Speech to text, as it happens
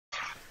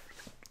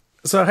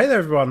So, hey there,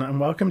 everyone, and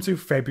welcome to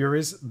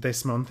February's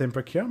This Month in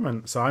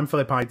Procurement. So, I'm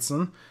Philip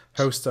Ideson,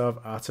 host of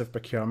Art of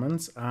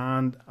Procurement,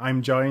 and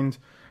I'm joined,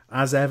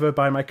 as ever,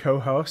 by my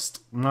co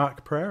host,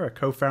 Mark Perera,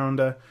 co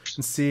founder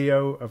and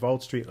CEO of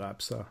Old Street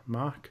Labs. So,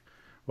 Mark,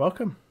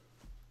 welcome.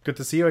 Good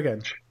to see you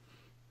again.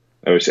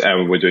 Oh,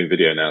 and we're doing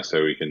video now,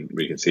 so we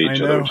can see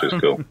each other, which is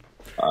cool.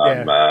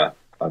 Yeah.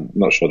 I'm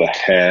not sure the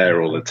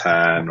hair or the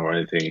tan or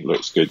anything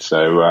looks good.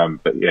 So,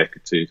 but yeah,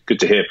 good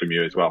to hear from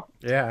you as well.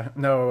 Yeah,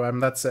 no,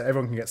 that's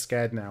everyone can get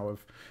scared now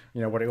of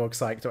what it looks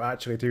like to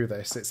actually do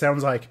this. It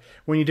sounds like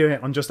when you're doing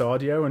it on just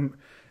audio, and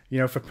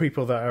for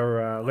people that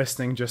are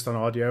listening just on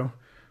audio,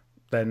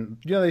 then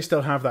they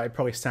still have that. It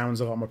probably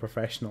sounds a lot more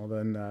professional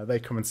than they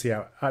come and see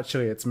how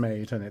actually it's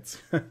made, and it's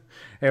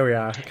here we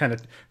are, kind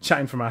of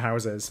chatting from our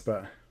houses,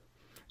 but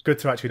good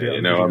to actually do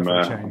it. For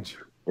a change.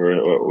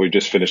 We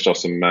just finished off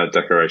some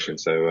decoration,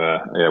 so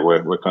yeah,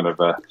 we're kind of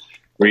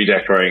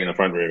redecorating in the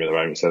front room at the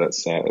moment. So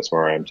that's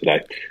where I am today.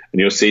 And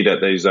you'll see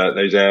that those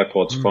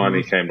AirPods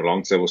finally came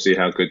along. So we'll see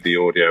how good the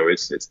audio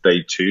is. It's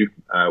day 2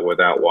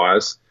 without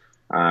wires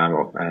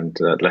and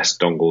less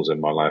dongles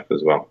in my life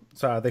as well.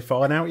 So are they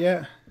falling out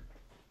yet?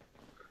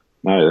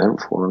 No, they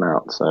haven't fallen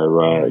out.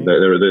 So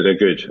they're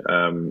good.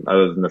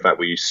 Other than the fact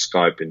we use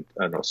Skype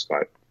not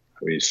Skype,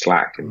 we use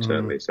Slack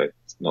internally, so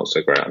it's not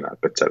so great on that.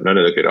 But no,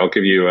 they're good. I'll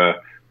give you a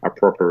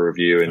proper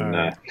review in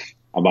a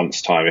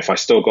month's time. If I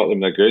still got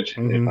them, they're good.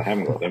 If I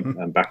haven't got them,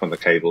 and back on the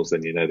cables,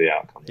 then you know the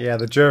outcome. Yeah,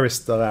 the jury's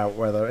still out.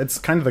 Whether it's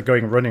kind of the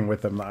going running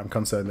with them that I'm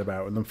concerned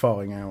about, and them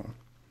falling out.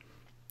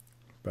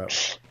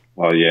 But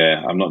well,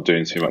 yeah, I'm not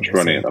doing too much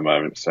running at the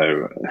moment, so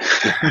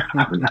I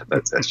haven't had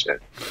that test yet.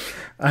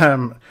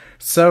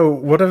 So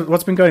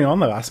what's been going on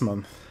the last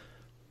month?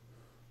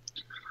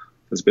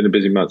 It's been a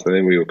busy month. I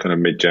think we were kind of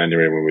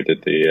mid-January when we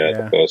did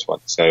the first one.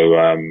 So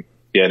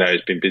yeah, no,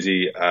 it's been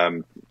busy.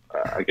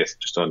 I guess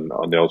just on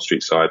the Old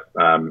Street side,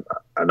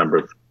 a number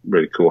of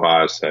really cool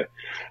hires. So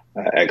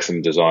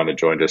excellent designer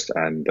joined us,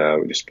 and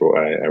we just brought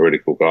a really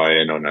cool guy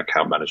in on the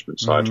account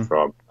management side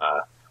from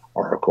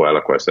Oracle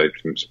Eloqua. So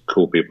some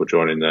cool people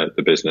joining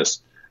the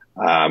business,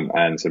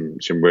 and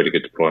some really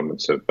good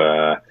deployments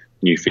of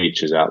new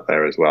features out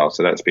there as well.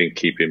 So that's been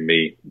keeping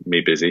me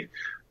busy,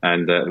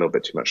 and a little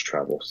bit too much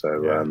travel.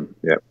 So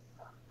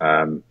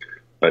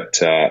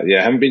But I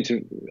haven't been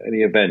to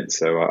any events,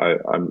 so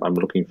I'm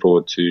looking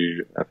forward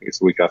to. I think it's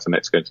the week after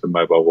next, going to the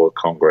Mobile World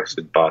Congress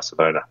in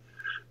Barcelona.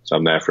 So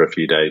I'm there for a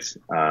few days.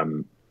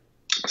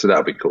 So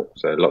that'll be cool.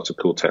 So lots of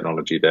cool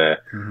technology there.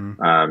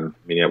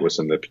 Meeting up with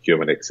some of the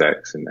procurement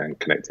execs and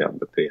connecting up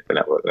with the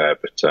network there.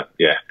 But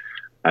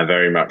and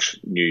very much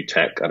new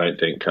tech. I don't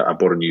think I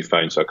bought a new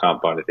phone, so I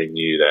can't buy anything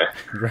new there.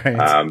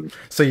 Right.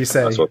 So you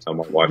say that's what I tell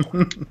my wife.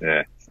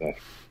 Yeah. So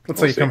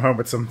let's say you come home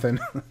with something.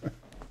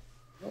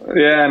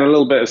 Yeah, and a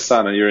little bit of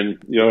sun, and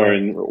you're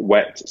in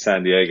wet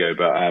San Diego,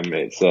 but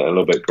it's a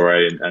little bit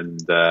grey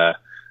and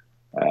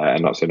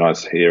not so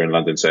nice here in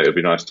London. So it'll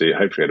be nice to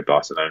hopefully go to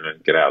Barcelona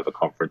and get out of the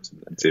conference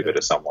and see a bit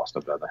of sun whilst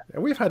I'm down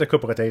there. We've had a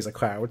couple of days of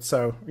clouds,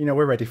 so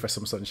we're ready for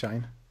some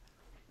sunshine.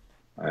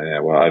 Yeah,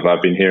 well,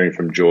 I've been hearing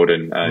from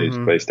Jordan, who's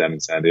based down in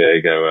San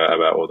Diego,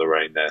 about all the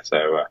rain there.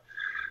 So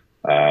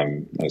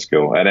that's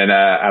cool. And then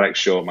Alex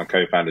Shaw, my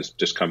co-founder, has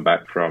just come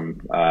back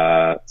from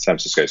San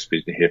Francisco. So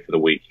he's been here for the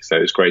week. So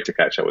it's great to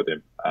catch up with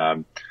him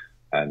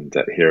and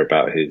hear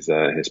about his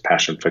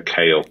passion for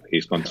kale.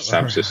 He's gone to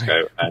San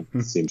Francisco and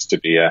seems to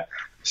be a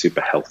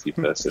super healthy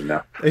person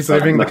now. He's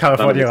living the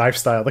California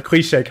lifestyle, the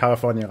cliche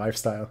California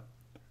lifestyle.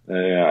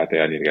 Yeah, I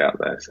think I need to get out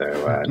there.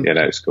 So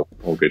it's cool.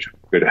 All good.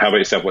 Good. How about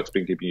yourself? What's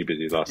been keeping you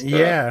busy last?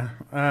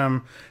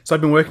 So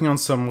I've been working on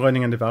some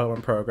learning and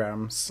development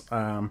programs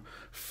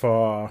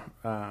for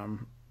a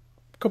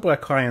couple of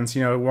clients.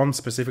 One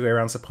specifically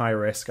around supply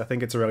risk. I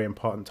think it's a really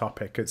important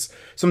topic. It's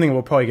something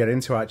we'll probably get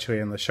into actually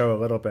in the show a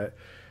little bit.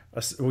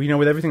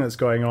 With everything that's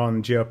going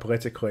on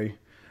geopolitically,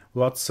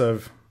 lots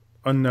of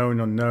unknown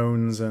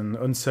unknowns and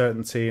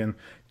uncertainty, and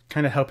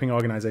kind of helping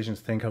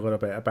organizations think a little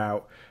bit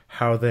about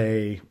how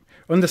they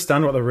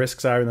understand what the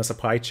risks are in the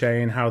supply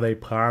chain, how they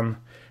plan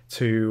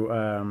to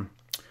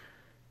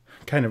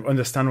kind of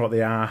understand what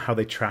they are, how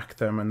they track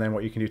them, and then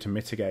what you can do to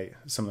mitigate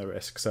some of the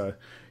risks. So,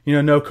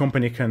 no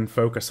company can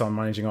focus on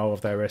managing all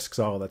of their risks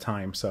all the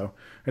time. So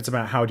it's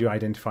about how do you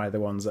identify the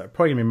ones that are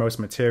probably going to be most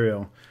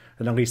material,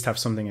 and at least have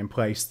something in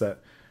place that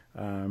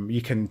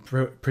you can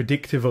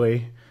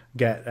predictively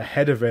get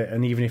ahead of it.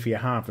 And even if you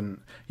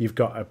haven't, you've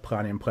got a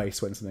plan in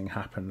place when something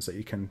happens that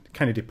you can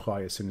kind of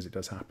deploy as soon as it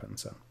does happen.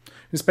 So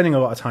I'm spending a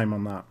lot of time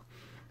on that.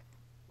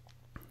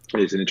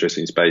 It's an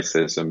interesting space.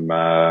 There's some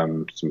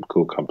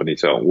cool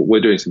companies. So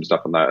we're doing some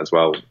stuff on that as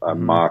well.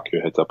 Mark, who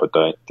heads up a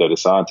data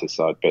scientist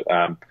side, but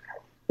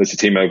there's a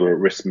team over at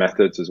Risk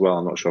Methods as well.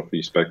 I'm not sure if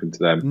you've spoken to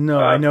them. No,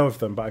 I know of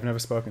them, but I've never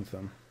spoken to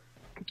them.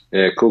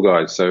 Yeah, cool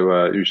guys. So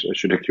I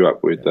should hook you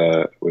up with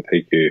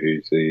Heiku,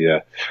 who's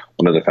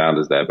one of the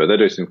founders there. But they're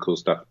doing some cool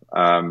stuff.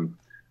 I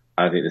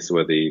think this is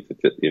where the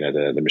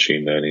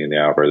machine learning and the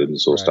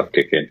algorithms all stuff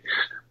kick in.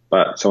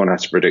 But someone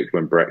has to predict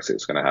when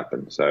Brexit's going to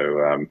happen.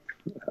 So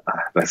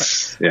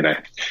that's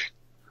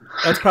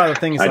That's part of the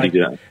thing. Is How do like,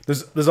 you do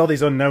that? there's all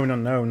these unknown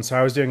unknowns. So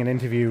I was doing an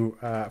interview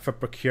for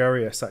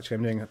Procurious. Actually,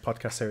 I'm doing a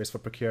podcast series for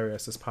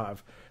Procurious as part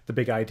of the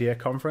Big Idea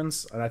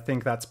Conference, and I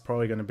think that's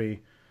probably going to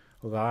be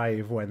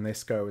live when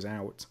this goes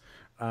out.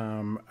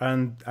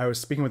 And I was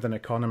speaking with an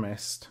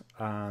economist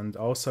and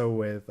also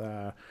with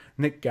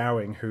Nick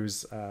Gowing,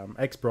 who's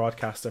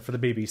ex-broadcaster for the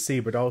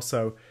BBC, but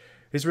also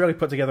he's really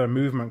put together a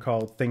movement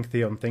called Think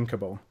the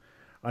Unthinkable.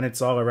 And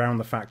it's all around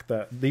the fact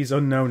that these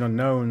unknown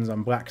unknowns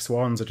and black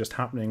swans are just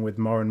happening with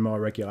more and more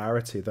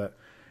regularity, that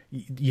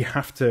you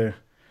have to,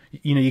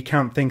 you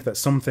can't think that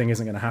something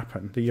isn't going to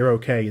happen, that you're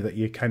okay, that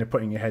you're kind of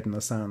putting your head in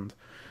the sand.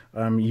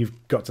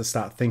 You've got to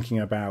start thinking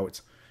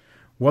about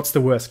what's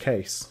the worst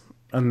case,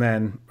 and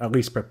then at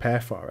least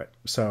prepare for it.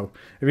 So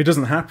if it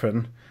doesn't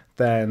happen,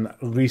 then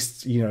at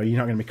least, you're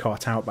not going to be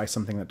caught out by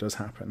something that does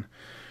happen.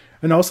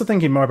 And also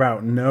thinking more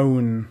about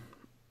unknown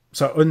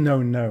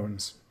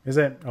knowns. Is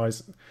it? Or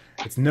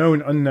it's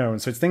known unknown.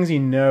 So it's things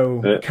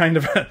kind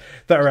of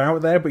that are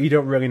out there, but you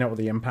don't really know what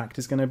the impact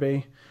is going to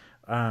be.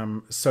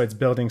 So it's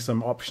building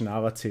some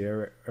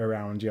optionality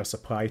around your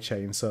supply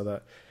chain so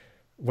that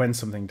when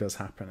something does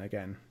happen,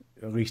 again,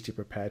 at least you're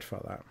prepared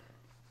for that.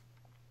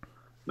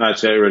 No,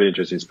 it's a really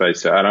interesting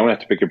space. And I want to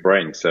have to pick your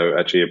brain. So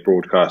actually a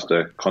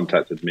broadcaster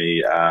contacted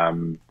me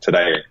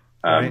today.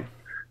 Right.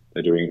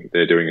 They're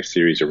doing a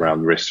series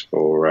around risk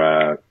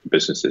for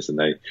businesses, and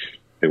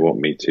they want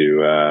me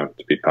to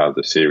be part of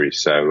the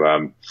series.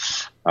 So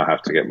I'll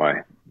have to get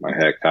my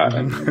hair cut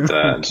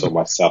and sort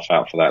myself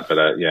out for that. But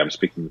I'm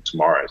speaking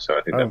tomorrow, so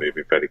I think they're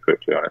moving fairly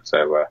quickly on it.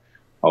 So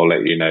I'll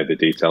let you know the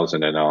details,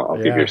 and then I'll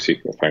give you a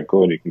secret phone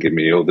call, and you can give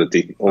me all the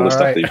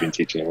stuff that you've been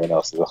teaching everyone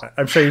else as well.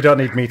 I'm sure you don't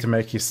need me to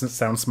make you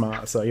sound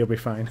smart, so you'll be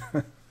fine.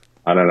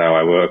 I don't know.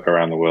 I work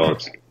around the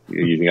world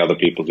using other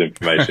people's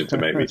information to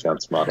make me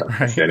sound smarter. Right.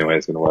 That's the only way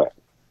it's going to work.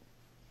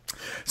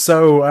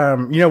 So,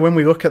 when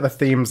we look at the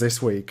themes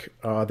this week,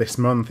 or this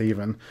month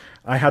even,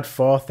 I had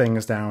 4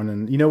 things down,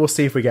 and, we'll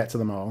see if we get to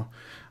them all.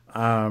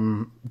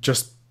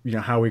 Just,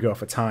 how we go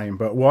for time.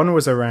 But one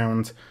was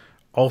around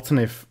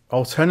alternative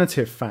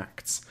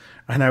facts.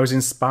 And I was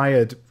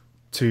inspired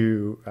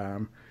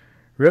to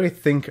really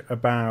think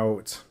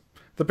about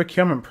the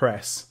procurement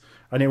press.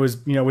 And it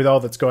was, with all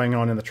that's going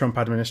on in the Trump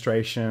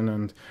administration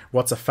and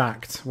what's a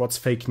fact, what's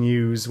fake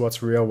news,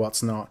 what's real,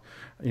 what's not,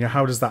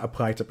 how does that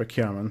apply to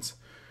procurement?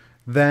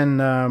 Then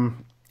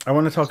I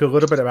want to talk a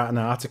little bit about an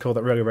article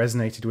that really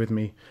resonated with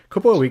me a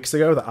couple of weeks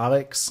ago that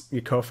Alex,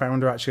 your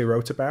co-founder, actually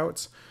wrote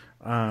about.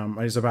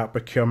 It's about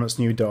Procurement's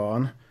New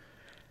Dawn.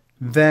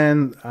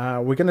 Then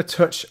we're going to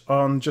touch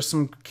on just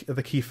some of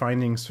the key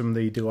findings from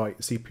the Deloitte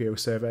CPO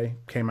Survey,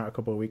 came out a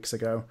couple of weeks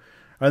ago.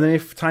 And then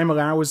if time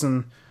allows,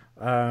 and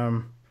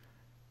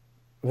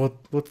we'll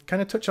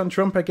kind of touch on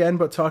Trump again,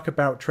 but talk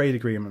about trade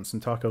agreements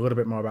and talk a little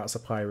bit more about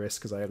supply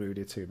risk, as I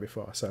alluded to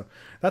before. So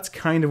that's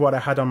kind of what I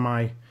had on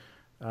my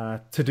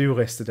to-do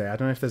list today. I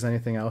don't know if there's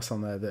anything else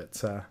on there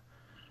that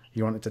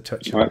you wanted to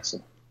touch on.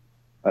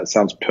 That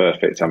sounds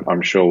perfect.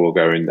 I'm sure we'll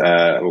go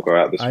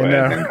out this way and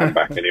then come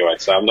back anyway.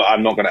 So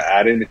I'm not going to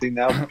add anything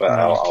now, but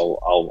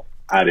I'll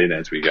add in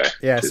as we go.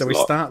 Yeah, so we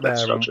start there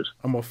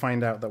and we'll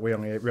find out that we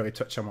only really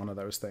touch on one of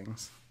those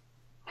things.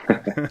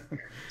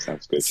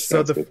 Sounds good.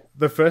 So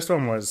the first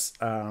one was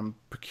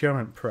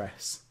procurement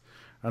press.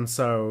 And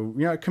so,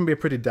 it can be a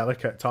pretty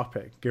delicate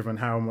topic given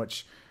how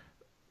much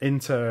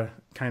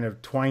kind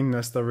of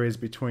twinedness there is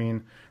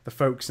between the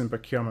folks in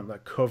procurement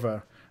that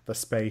cover the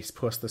space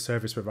plus the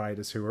service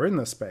providers who are in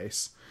the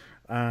space.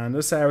 And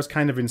as I say, I was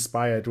kind of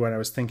inspired when I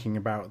was thinking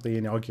about the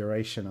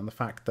inauguration and the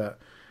fact that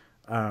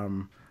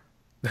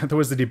there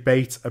was a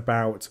debate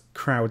about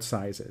crowd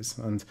sizes,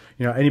 and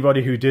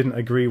anybody who didn't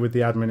agree with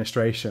the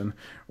administration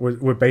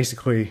were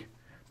basically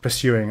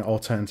pursuing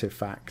alternative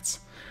facts.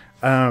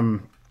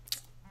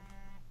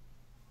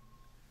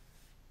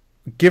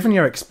 Given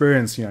your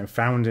experience,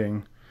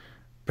 founding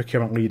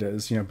procurement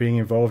leaders, being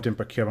involved in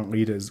procurement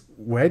leaders,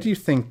 where do you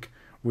think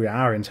we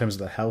are in terms of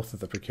the health of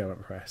the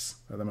procurement press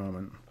at the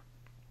moment?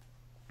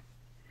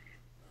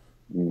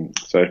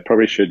 So I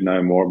probably should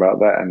know more about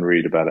that and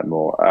read about it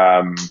more.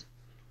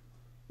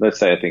 Let's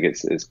say I think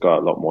it's got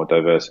a lot more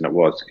diverse than it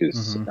was,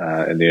 because in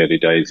the early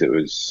days it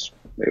was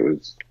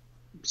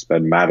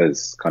Spend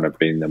Matters kind of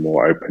being the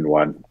more open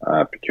one.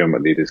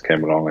 Procurement leaders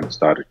came along and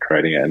started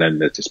creating it, and then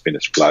there's just been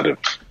this flood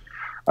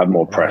of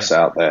more press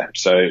out there.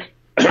 So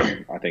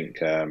I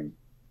think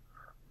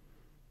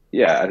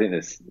I think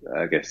there's,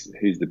 I guess,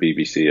 who's the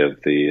BBC of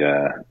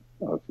the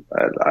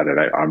I don't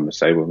know. I'm going to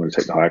say we're going to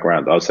take the high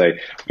ground. I'll say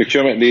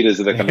procurement leaders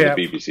are the kind of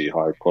the BBC,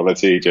 high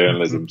quality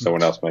journalism.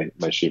 Someone else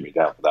may shoot me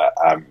down for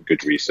that.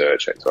 Good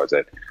research, X, Y,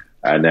 Z.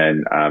 And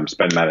then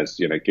Spend Matters,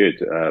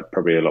 good.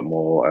 Probably a lot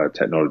more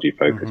technology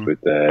focused with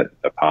the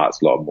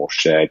parts, a lot more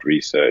shared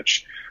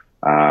research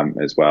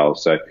as well.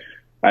 So,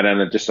 and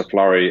then just a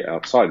flurry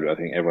outside of it. I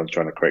think everyone's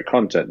trying to create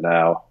content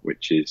now,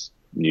 which is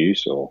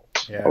news or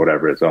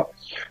whatever as well.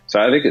 So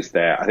I think it's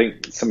there. I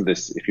think some of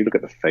this, if you look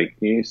at the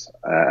fake news,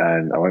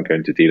 and I won't go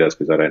into details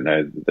because I don't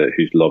know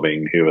who's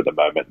lobbying who at the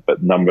moment,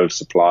 but number of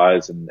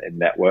suppliers and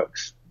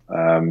networks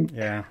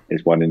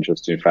is one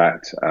interesting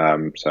fact.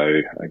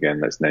 So again,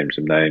 let's name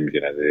some names.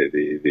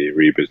 The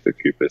Arebas, the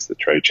Coopers, the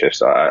Trade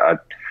Shifts.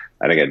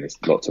 And again, there's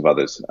lots of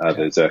others.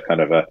 There's a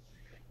kind of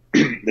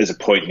there's a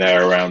point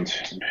there around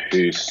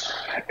who's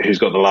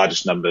got the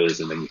largest numbers,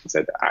 and then you can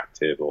say they're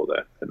active or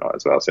they're not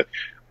as well. So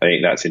I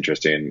think that's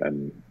interesting,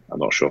 and I'm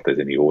not sure if there's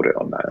any audit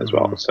on that as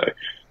well. So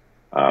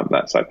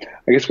that side.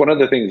 I guess one of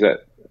the things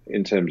that,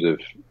 in terms of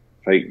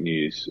fake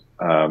news,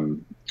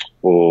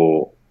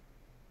 or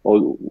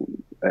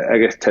I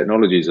guess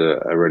technology is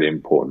a really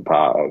important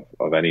part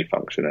of any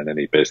function and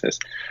any business.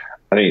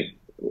 I think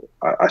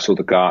I saw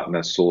the Gartner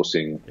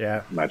sourcing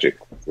magic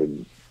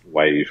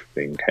wave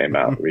thing came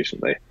out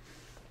recently.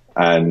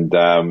 And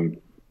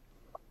then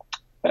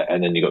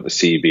you got the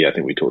CB. I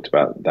think we talked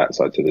about that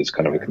side. So there's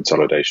kind of a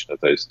consolidation of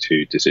those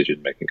two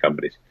decision-making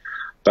companies.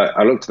 But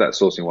I looked at that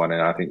sourcing one,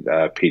 and I think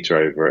Peter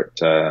over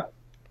at,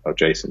 or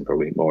Jason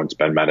probably more in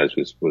Spend Matters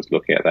was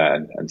looking at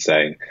that and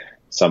saying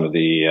some of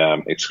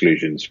the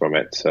exclusions from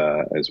it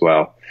as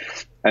well.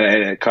 And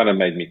it kind of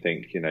made me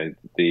think,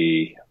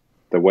 the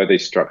way they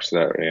structure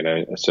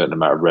that, a certain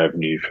amount of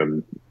revenue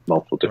from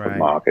multiple different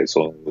markets,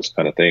 all those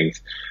kind of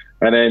things.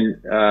 And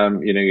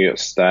then, you got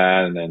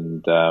Stan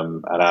and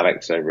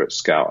Alex over at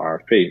Scout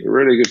RFP,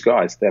 really good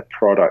guys. Their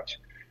product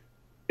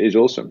is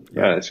awesome.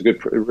 Yeah, it's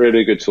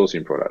really good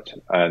sourcing product.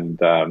 And,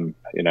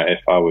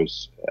 if I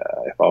was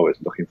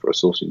looking for a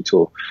sourcing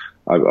tool,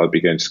 I'd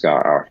be going to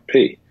Scout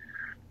RFP.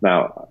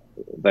 Now,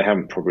 they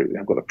haven't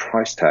got the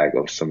price tag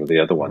of some of the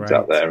other ones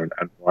out there, and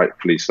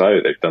rightfully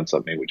so. They've done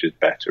something which is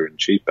better and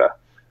cheaper.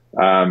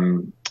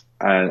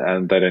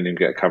 And they don't even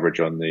get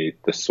coverage on the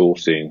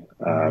sourcing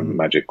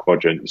magic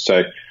quadrant.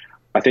 So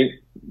I think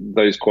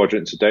those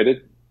quadrants are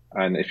dated.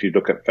 And if you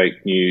look at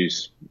fake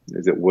news,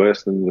 is it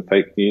worse than the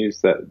fake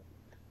news that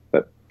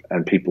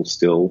and people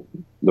still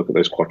look at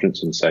those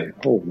quadrants and say,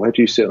 oh, where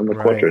do you sit on the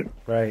quadrant?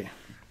 Right.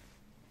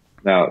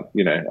 Now,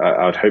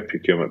 I would hope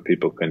procurement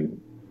people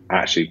can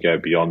actually go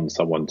beyond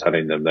someone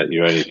telling them that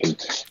you only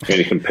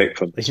can pick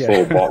from this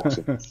full box.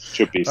 It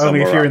should be somewhere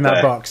only if you're in that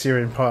there. Box, you're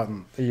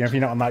important. If you're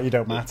not on that, you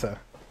don't matter.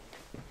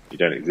 You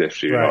don't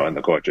exist. You're not in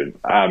the quadrant.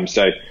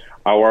 So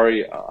I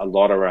worry a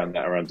lot around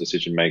that, around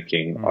decision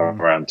making,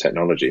 around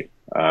technology.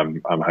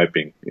 I'm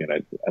hoping,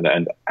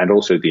 and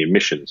also the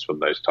emissions from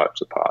those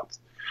types of parts.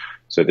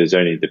 So there's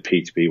only the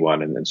P2P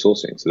one and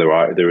sourcing. So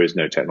there is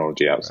no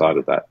technology outside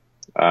of that.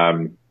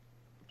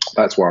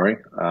 That's worrying.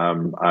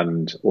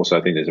 And also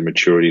I think there's a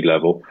maturity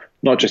level,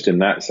 not just in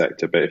that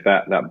sector, but if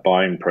that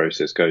buying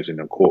process goes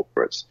into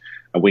corporates,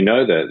 and we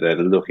know that they're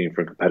looking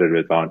for a competitive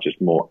advantage,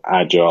 more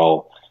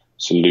agile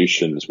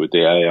solutions with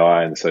the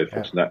AI and so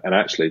forth. And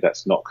actually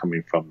that's not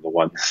coming from the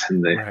ones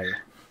in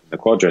the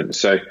quadrant.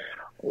 So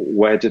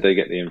where did they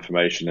get the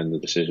information and the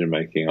decision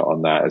making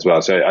on that as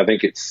well? So I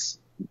think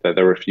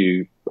there are a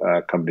few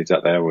companies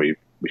out there where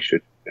we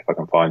should, if I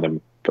can find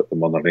them, put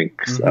them on the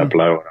links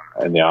below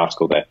in the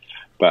article there.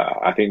 But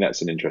I think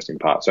that's an interesting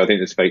part. So I think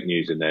there's fake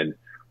news, and then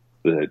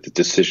the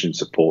decision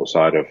support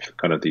side of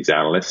kind of these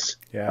analysts.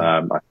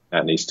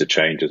 That needs to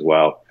change as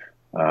well.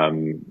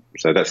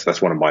 So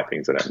that's one of my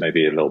things that may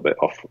be a little bit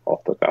off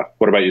the cuff.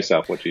 What about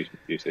yourself? What do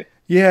you see?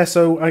 Yeah,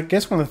 so I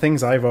guess one of the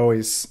things I've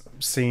always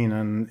seen,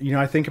 and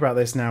I think about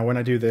this now when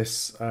I do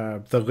this,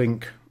 the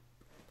link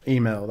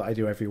email that I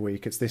do every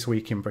week. It's This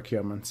Week in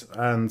Procurement,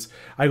 and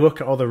I look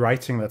at all the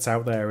writing that's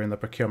out there in the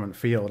procurement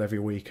field every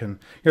week, and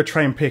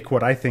try and pick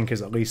what I think is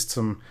at least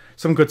some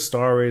good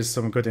stories,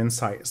 some good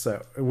insights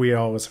that we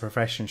all as a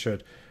profession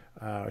should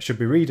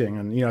be reading.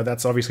 And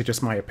that's obviously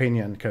just my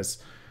opinion, because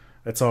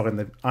it's all in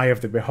the eye of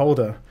the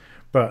beholder.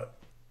 But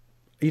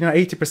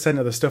 80%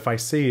 of the stuff I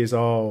see is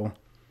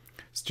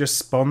it's just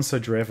sponsor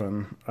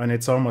driven, and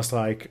it's almost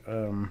like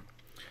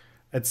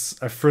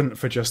it's a front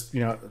for just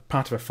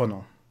part of a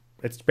funnel.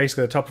 It's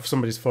basically the top of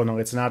somebody's funnel.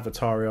 It's an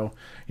advertorial.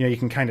 You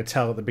can kind of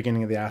tell at the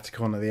beginning of the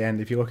article and at the end.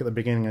 If you look at the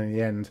beginning and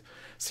the end,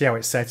 see how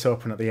it's set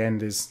up, and at the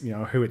end is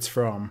who it's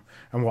from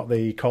and what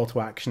the call to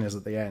action is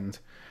at the end.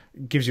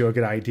 It gives you a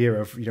good idea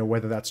of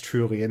whether that's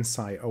truly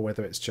insight or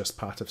whether it's just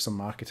part of some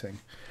marketing.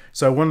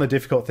 So one of the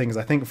difficult things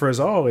I think for us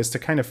all is to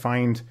kind of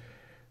find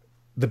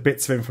the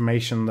bits of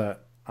information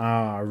that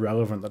are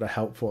relevant, that are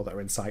helpful, that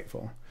are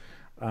insightful.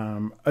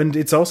 And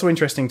it's also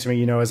interesting to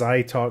me, as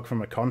I talk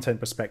from a content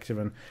perspective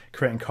and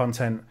creating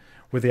content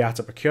with the art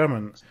of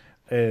procurement,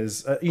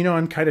 is,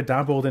 I'm kind of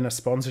dabbled in a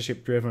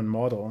sponsorship-driven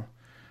model.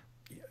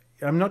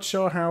 I'm not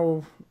sure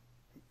how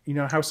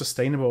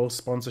sustainable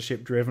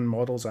sponsorship-driven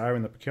models are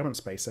in the procurement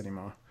space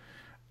anymore.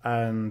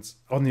 And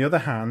on the other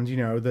hand,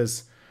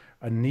 there's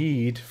a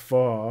need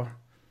for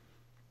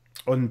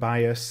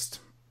unbiased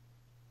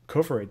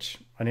coverage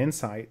and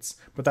insights,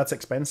 but that's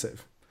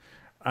expensive.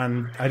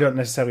 And I don't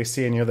necessarily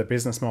see any other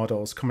business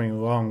models coming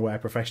along where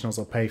professionals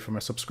will pay from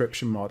a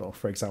subscription model,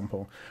 for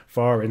example,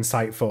 for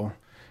insightful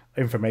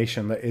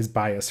information that is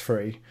bias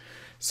free.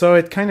 So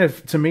it kind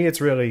of, to me, it's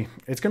going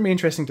to be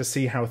interesting to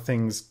see how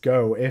things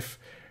go if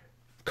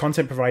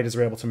content providers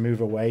are able to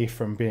move away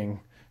from being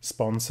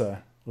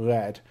sponsor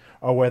led,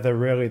 or whether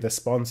really the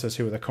sponsors,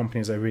 who are the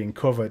companies that are being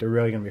covered, are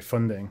really going to be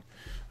funding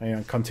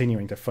and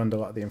continuing to fund a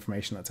lot of the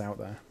information that's out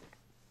there.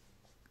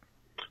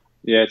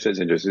 Yeah, it's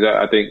interesting.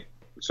 I think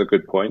it's a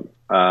good point.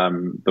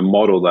 The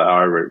model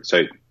that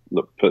so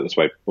look, put it this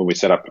way, when we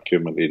set up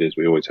Procurement Leaders,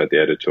 we always had the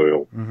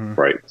editorial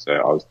break. So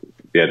I was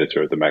the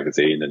editor of the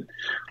magazine, and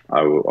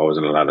I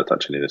wasn't allowed to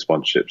touch any of the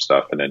sponsorship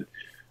stuff. And then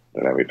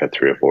we've had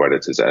 3 or 4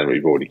 editors, and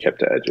we've already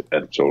kept it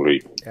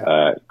editorially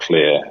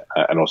clear,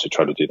 and also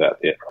try to do that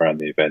around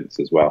the events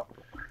as well.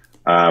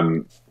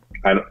 And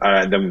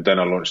then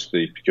I launched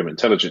the Procurement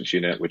Intelligence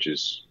Unit, which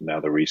is now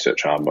the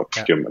research arm of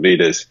Procurement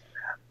Leaders.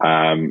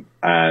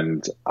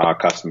 And our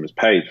customers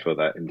paid for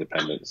that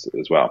independence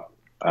as well.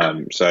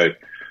 So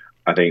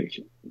I think,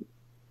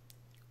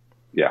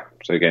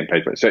 so again,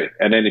 paid for it. So,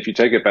 and then if you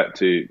take it back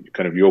to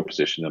kind of your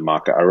position in the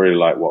market, I really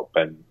like what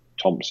Ben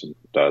Thompson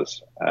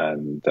does.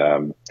 And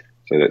so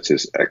that's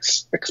his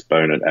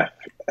Exponent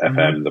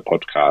FM, the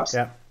podcast.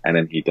 Yeah. And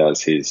then he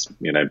does his,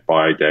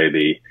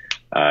 bi-daily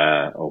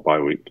or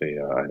bi-weekly,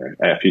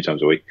 a few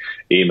times a week,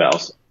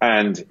 emails.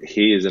 And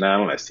he is an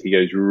analyst. He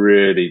goes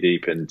really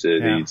deep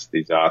into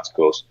these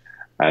articles.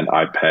 And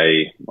I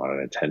pay,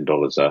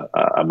 $10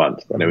 a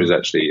month. And it was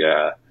actually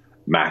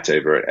Matt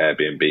over at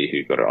Airbnb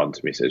who got it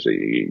onto me. Says,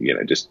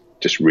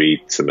 just read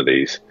some of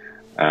these.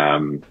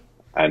 And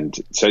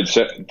so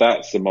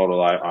that's the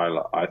model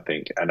I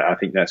think. And I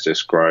think that's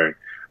just growing.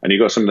 And you've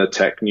got some of the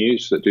tech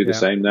news that do the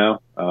same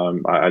now.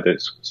 I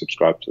don't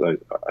subscribe to those.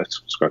 I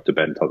subscribe to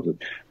Ben Thompson.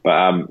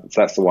 But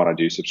so that's the one I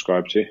do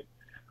subscribe to.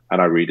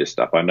 And I read his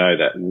stuff. I know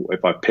that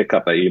if I pick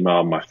up that email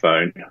on my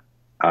phone,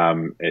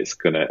 it's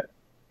going to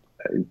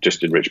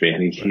just enrich me.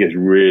 And he gets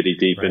really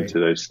deep into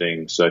those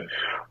things. So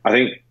I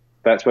think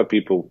that's what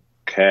people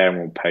care and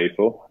will pay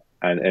for.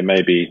 And it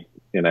may be,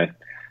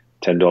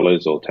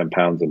 $10 or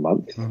 £10 a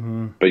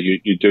month. But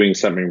you're doing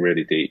something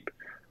really deep.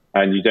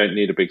 And you don't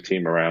need a big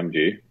team around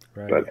you.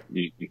 But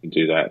you can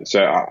do that.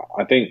 So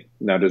I think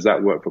now, does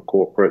that work for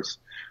corporates?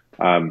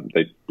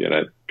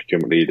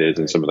 Procurement leaders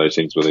and some of those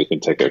things where they can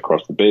take it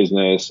across the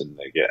business and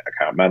they get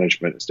account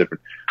management. It's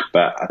different.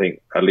 But I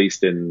think at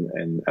least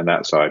in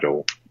that side,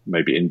 or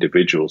maybe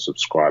individuals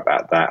subscribe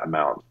at that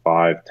amount,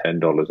 $5,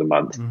 $10 a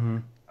month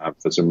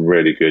for some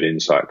really good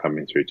insight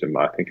coming through to them.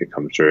 I think it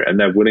comes through, and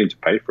they're willing to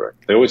pay for it.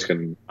 They always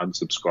can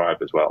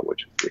unsubscribe as well,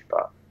 which is a big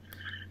part.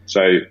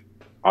 So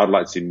I'd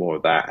like to see more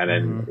of that, and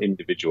then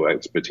individual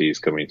expertise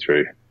coming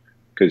through,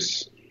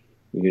 because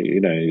you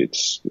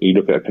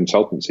look at a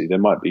consultancy, there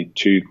might be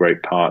 2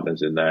 great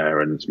partners in there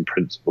and some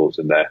principals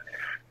in there,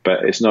 but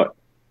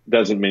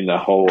doesn't mean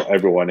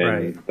everyone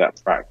in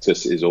that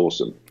practice is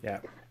awesome.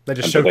 Yeah, they're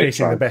just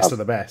showcasing the best of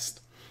the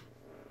best.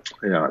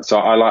 So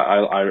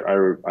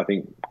I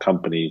think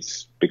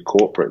companies, big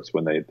corporates,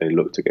 when they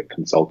look to get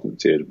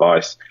consultancy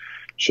advice,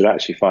 should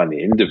actually find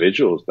the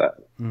individuals that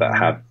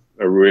have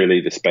are really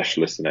the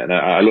specialists in it. And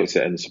I looked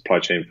at it in the supply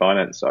chain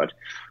finance side.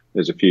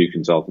 There's a few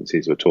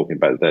consultancies who are talking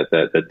about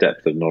the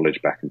depth of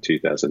knowledge back in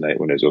 2008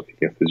 when it was all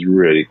kicking off was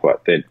really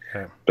quite thin.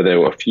 Okay. But there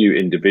were a few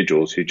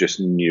individuals who just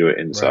knew it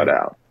inside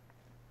out.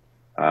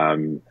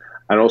 And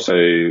also,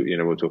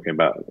 we're talking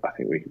about, I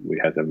think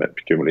we had them at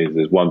Procurement Leaders.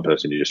 There's one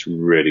person who's just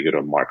really good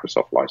on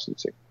Microsoft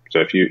licensing.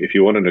 So if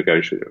you want to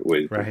negotiate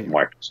with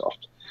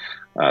Microsoft,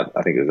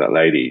 I think there's that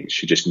lady,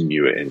 she just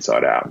knew it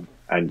inside out.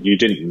 And you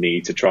didn't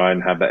need to try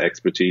and have that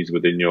expertise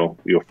within your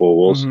 4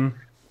 walls.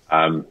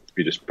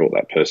 You just brought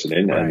that person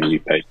in and you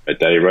paid a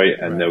day rate,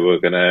 and they were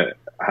going to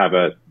have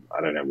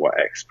I don't know what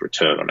X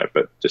return on it,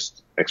 but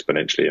just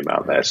exponentially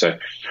amount there. So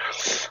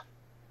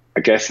I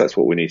guess that's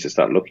what we need to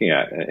start looking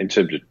at in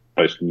terms of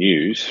both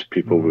news,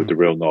 people with the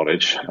real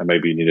knowledge, and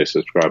maybe you need to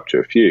subscribe to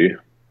a few,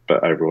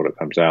 but overall it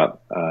comes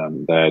out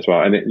there as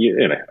well. And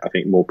I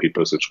think more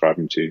people are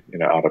subscribing to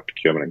art of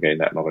procurement and gain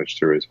that knowledge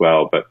through as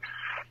well. But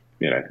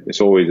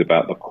it's always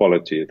about the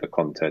quality of the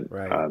content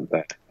there. And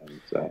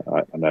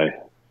I know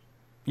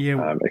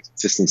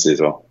consistency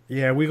as well.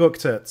 Yeah, we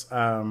looked at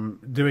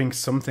doing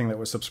something that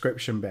was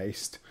subscription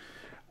based,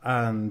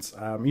 and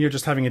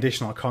just having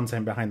additional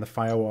content behind the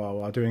firewall,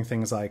 or doing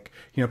things like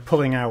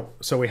pulling out.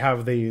 So we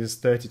have these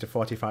 30 to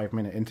 45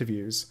 minute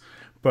interviews,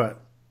 but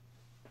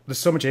there's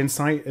so much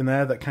insight in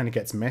there that kind of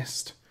gets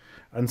missed.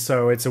 And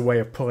so it's a way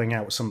of pulling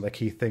out some of the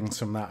key things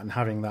from that and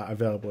having that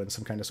available in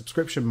some kind of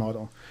subscription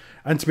model.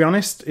 And to be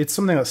honest, it's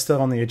something that's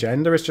still on the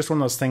agenda. It's just one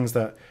of those things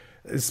that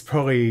is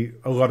probably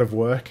a lot of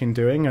work in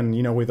doing,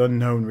 and with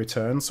unknown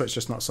returns. So it's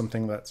just not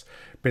something that's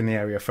been the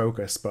area of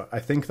focus. But I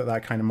think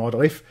that kind of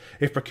model, if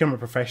procurement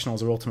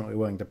professionals are ultimately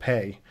willing to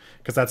pay,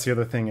 because that's the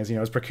other thing is,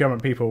 as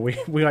procurement people,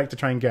 we like to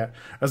try and get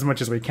as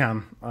much as we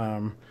can,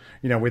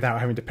 without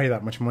having to pay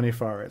that much money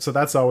for it. So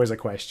that's always a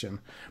question.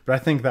 But I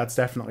think that's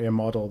definitely a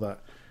model that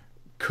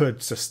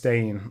could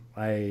sustain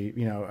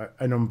an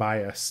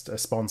unbiased,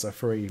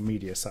 sponsor-free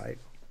media site.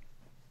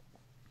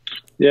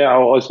 Yeah, I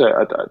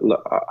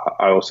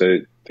also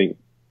think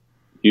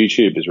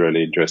YouTube is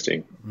really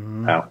interesting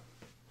now.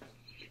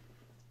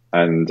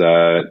 And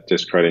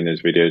just creating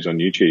those videos on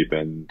YouTube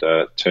and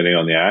turning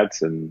on the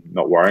ads and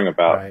not worrying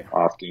about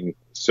asking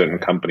certain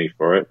company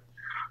for it.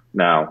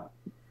 Now,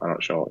 I'm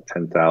not sure,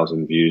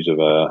 10,000 views of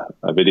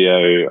a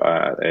video,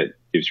 it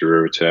gives you a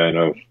return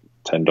of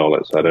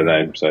 $10. I don't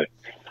know. So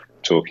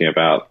talking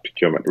about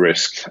procurement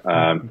risk,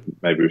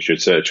 maybe we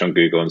should search on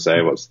Google and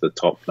say what's the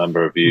top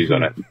number of views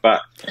on it.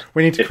 But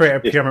we need to create a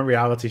procurement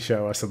reality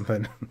show or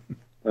something.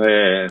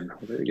 Yeah,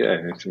 there you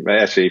go.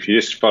 Actually, if you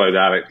just followed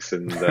Alex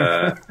and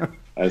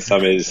some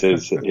of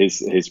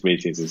his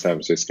meetings in San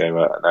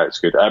Francisco, that's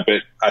good.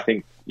 But I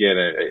think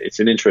it's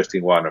an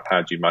interesting one of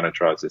how do you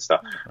monetize this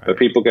stuff. Right. But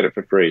people get it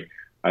for free.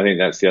 I think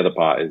that's the other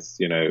part is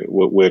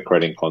we're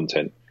creating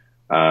content.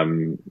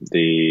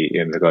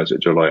 The guys at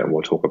Deloitte, and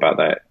we'll talk about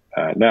that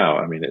now.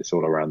 I mean, it's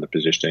all around the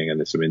positioning and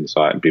there's some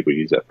insight, and people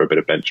use that for a bit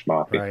of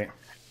benchmarking.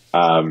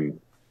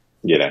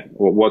 Right.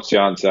 What's the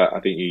answer?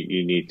 I think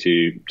you need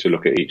to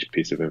look at each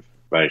piece of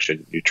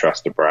information. You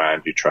trust the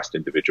brand, you trust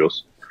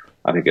individuals.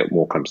 I think it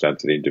more comes down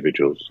to the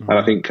individuals. Mm-hmm. And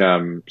I think,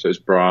 so it's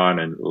Brian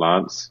and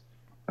Lance.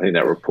 I think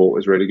that report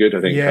was really good.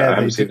 I think, I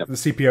haven't seen that. The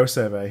CPO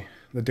survey,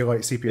 the Deloitte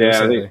CPO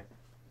survey. I think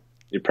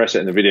you press it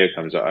and the video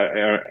comes up.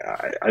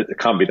 It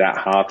can't be that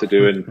hard to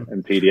do in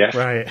PDF.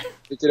 Right.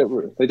 They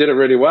did it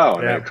really well,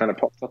 and it kind of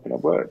popped up and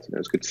it worked. And it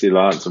was good to see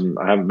Lance. And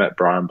I haven't met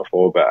Brian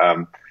before, but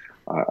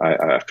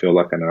I feel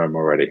like I know him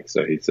already.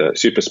 So he's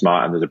super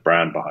smart, and there's a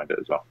brand behind it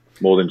as well,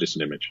 more than just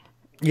an image.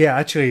 Yeah,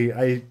 actually,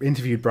 I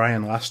interviewed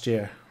Brian last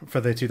year for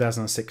the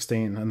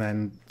 2016, and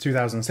then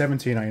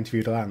 2017 I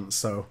interviewed Lance.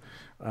 So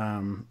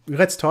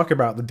let's talk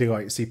about the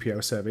Deloitte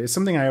CPO survey. It's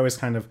something I've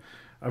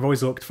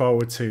always looked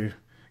forward to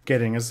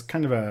getting as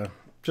kind of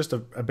just a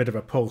bit of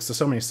a pulse. There's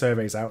so many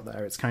surveys out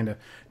there. It's kind of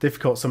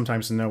difficult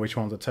sometimes to know which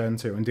one to turn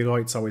to, and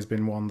Deloitte's always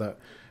been one that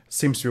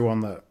seems to be one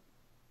that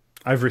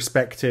I've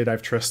respected,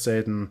 I've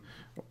trusted, and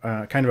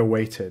kind of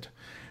awaited.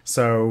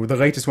 So the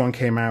latest one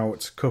came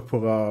out a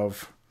couple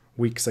of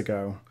weeks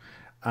ago,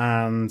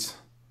 and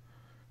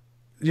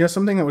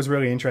something that was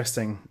really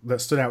interesting that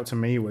stood out to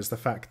me was the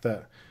fact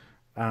that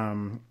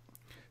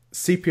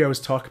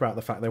CPOs talk about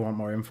the fact they want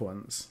more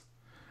influence,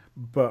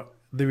 but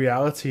the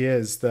reality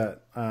is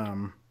that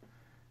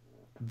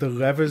the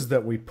levers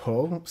that we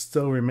pull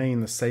still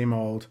remain the same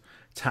old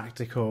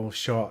tactical,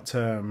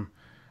 short-term,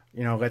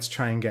 let's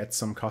try and get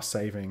some cost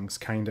savings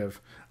kind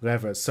of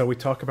levers. So we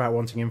talk about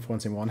wanting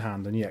influence in one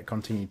hand and yet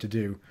continue to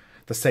do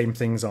the same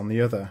things on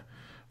the other.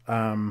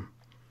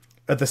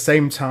 At the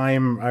same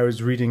time, I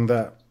was reading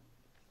that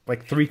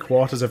like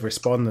 3/4 of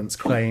respondents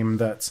claim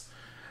that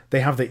they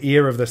have the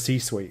ear of the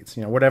C-suite,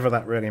 whatever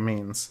that really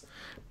means.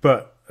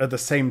 But at the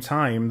same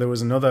time, there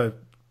was another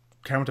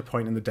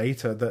counterpoint in the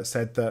data that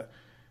said that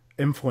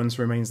influence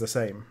remains the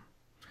same.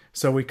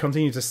 So we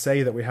continue to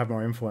say that we have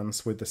more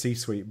influence with the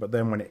C-suite, but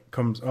then when it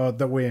comes,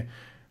 that we're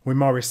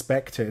more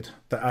respected,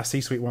 that our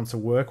C-suite wants to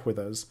work with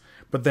us,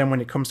 but then when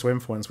it comes to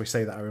influence, we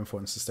say that our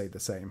influence has stayed the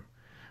same.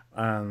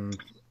 And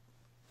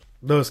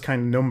those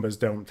kind of numbers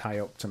don't tie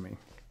up to me.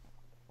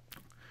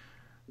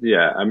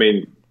 Yeah, I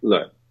mean,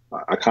 look,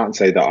 I can't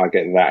say that I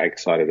get that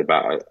excited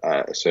about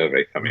a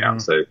survey coming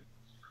out. So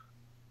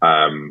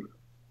I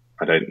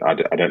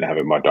don't have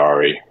it in my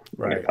diary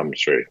when it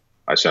comes through.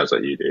 It sounds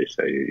like you do.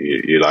 So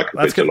you like a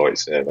good Deloitte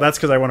survey. That's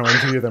because I want to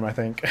interview them, I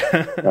think.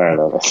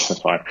 No, that's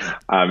fine.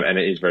 And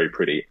it is very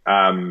pretty.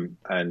 And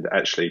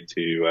actually,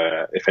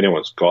 if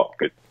anyone's got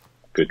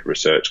good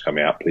research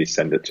coming out, please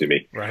send it to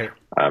me. Right.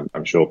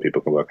 I'm sure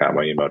people can work out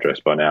my email address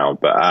by now,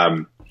 but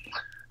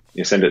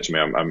you send it to me.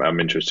 I'm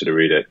interested to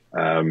read it.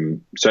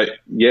 So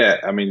yeah,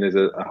 I mean, there's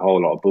a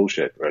whole lot of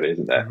bullshit, really,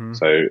 isn't there? Mm-hmm.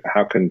 So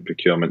how can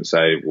procurement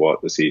say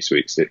what the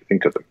C-suites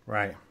think of them?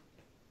 Right.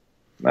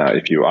 Now,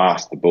 if you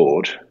ask the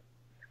board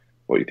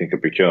what you think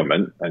of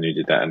procurement, and you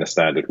did that in a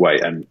standard way,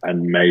 and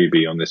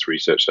maybe on this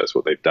research that's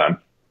what they've done,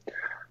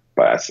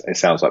 but it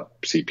sounds like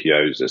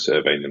CPOs are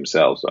surveying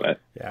themselves on it.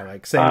 Yeah,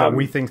 like saying that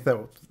we think that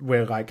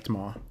we're liked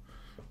more.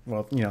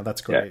 Well, that's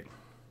great. Yeah.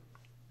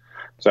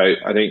 So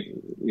I think,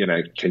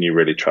 can you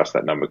really trust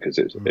that number? Because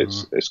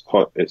it's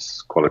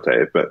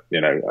qualitative, but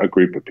a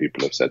group of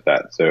people have said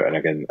that. So, and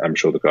again, I'm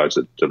sure the guys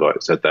at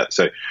Deloitte said that.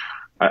 So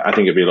I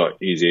think it'd be a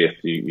lot easier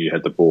if you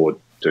had the board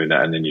doing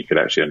that, and then you could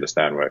actually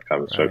understand where it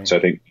comes from. So I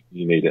think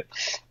you need it.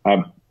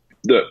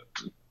 The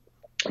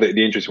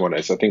interesting one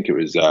is, I think it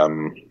was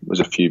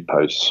a few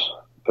posts.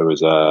 There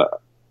was a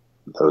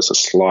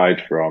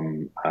slide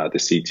from the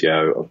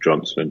CTO of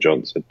Johnson &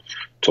 Johnson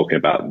talking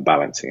about the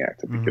balancing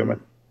act of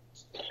procurement.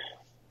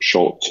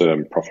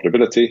 Short-term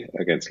profitability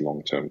against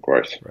long-term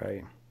growth.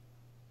 Right.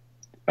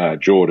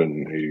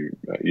 Jordan, who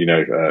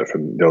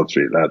from the Old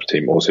Street Labs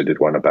team, also did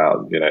one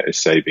about is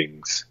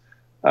savings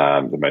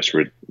the most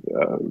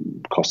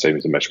cost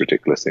savings the most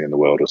ridiculous thing in the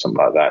world, or something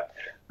like that,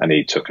 and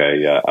he took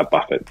a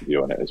Buffett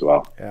view on it as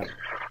well. Yeah.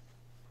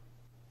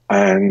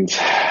 And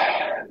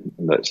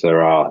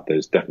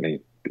there's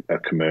definitely a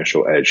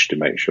commercial edge to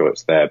make sure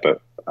it's there,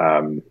 but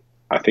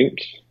I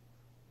think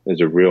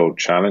there's a real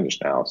challenge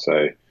now.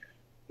 So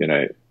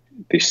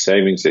the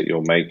savings that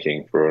you're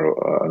making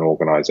for an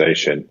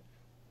organization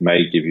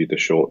may give you the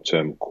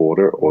short-term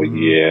quarter or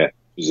year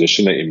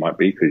position that you might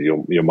be, because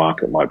your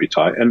market might be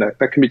tight, and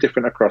that can be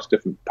different across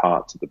different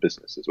parts of the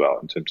business as well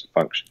in terms of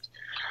functions.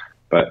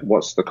 But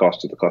what's the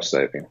cost of the cost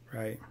saving?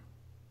 Right.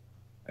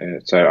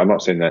 So I'm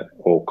not saying that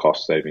all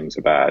cost savings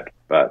are bad,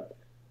 but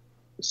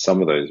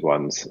some of those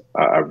ones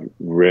are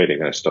really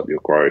going to stop your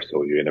growth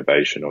or your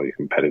innovation or your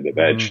competitive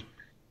edge.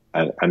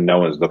 And no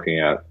one's looking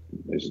at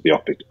is the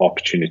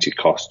opportunity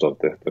cost of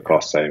the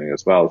cost saving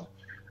as well.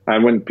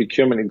 And when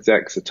procurement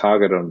execs are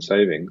targeted on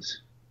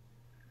savings,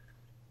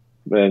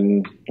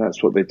 then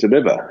that's what they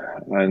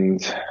deliver.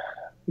 And,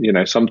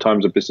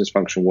 sometimes a business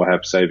function will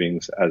have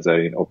savings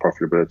or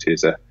profitability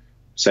as a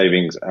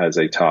savings as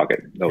a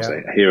target. They'll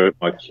say, here are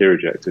my key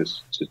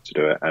objectives to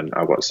do it, and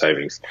I've got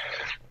savings.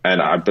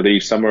 And I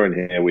believe somewhere in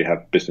here we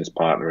have business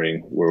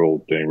partnering. We're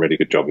all doing a really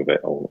good job of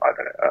it. Or I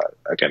don't know.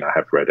 Again, I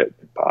have read it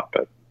in part,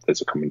 but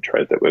there's a common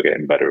thread that we're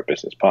getting better at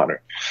business partnering.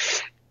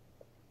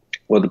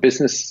 Well, the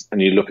business,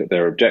 and you look at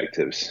their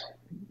objectives,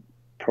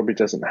 probably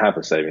doesn't have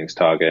a savings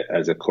target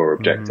as a core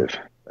objective.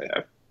 They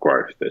have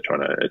growth. They're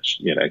trying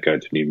to, go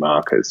into new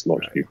markets,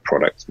 launch new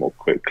products more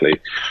quickly,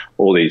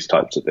 all these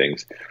types of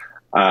things.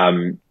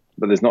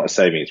 But there's not a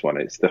savings one.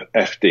 It's the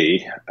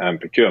FD and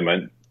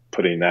procurement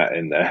putting that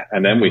in there.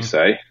 And then we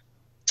say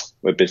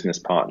we're business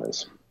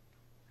partners.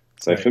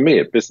 So for me,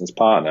 a business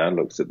partner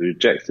looks at the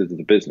objectives of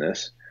the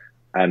business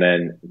and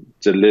then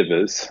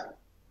delivers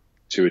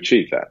to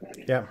achieve that.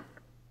 Yeah.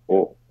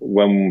 Or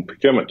when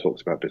procurement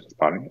talks about business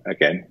partnering,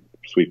 again,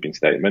 sweeping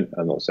statement,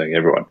 I'm not saying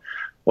everyone,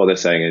 what they're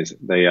saying is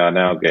they are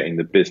now getting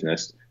the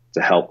business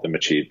to help them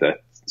achieve their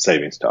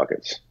savings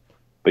targets.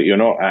 But you're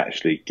not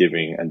actually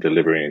giving and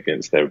delivering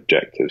against their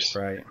objectives.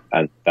 Right.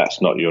 And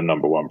that's not your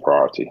number one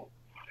priority.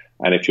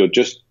 And if you're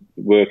just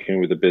working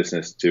with the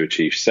business to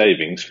achieve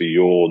savings for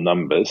your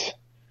numbers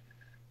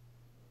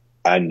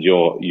and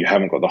you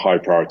haven't got the high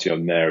priority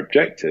on their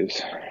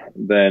objectives,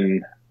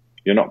 then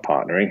you're not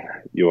partnering.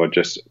 You are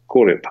just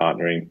call it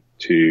partnering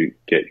to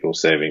get your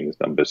savings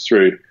numbers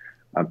through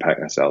and pat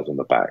yourselves on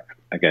the back.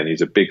 Again,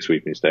 these are big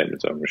sweeping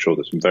statements. I'm sure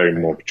there's some very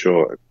more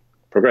mature,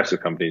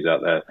 progressive companies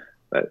out there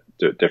that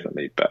do it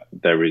differently, but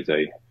there is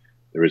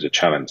a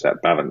challenge,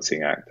 that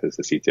balancing act, as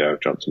the CTO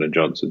of Johnson &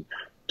 Johnson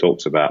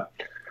talks about.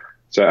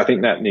 So I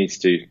think that needs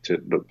to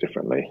look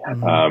differently.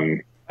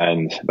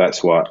 And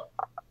that's what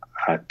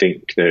I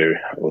think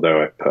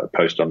although I put a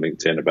post on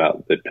LinkedIn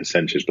about the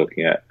percentage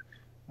looking at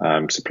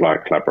supplier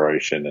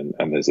collaboration,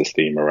 and there's this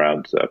theme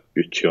around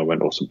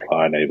procurement or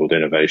supply enabled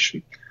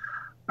innovation.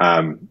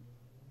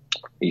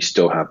 You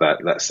still have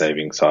that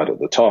saving side at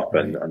the top,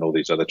 and all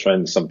these other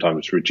trends,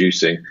 sometimes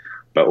reducing,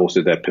 but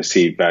also their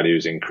perceived value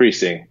is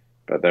increasing,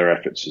 but their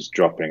efforts is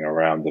dropping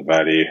around the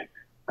value,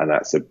 and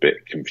that's a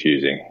bit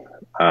confusing.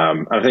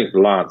 I think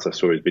Lance, I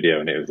saw his video,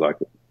 and it was like,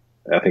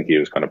 I think he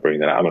was kind of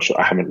bringing that out. I'm not sure.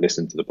 I haven't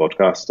listened to the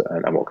podcast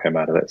and what came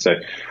out of it. So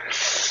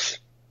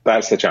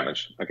that's the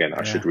challenge. Again,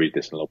 I should read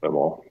this a little bit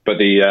more. But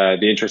the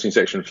interesting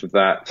section for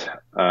that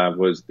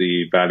was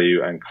the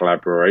value and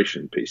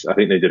collaboration piece. I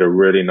think they did a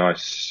really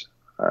nice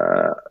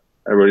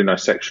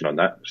section on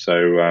that.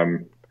 So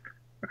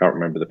I can't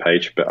remember the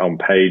page, but on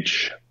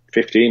page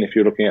 15, if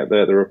you're looking at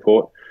the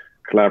report,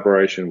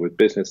 collaboration with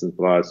business and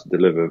suppliers to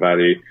deliver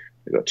value,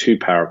 they've got 2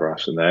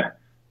 paragraphs in there,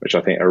 which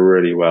I think are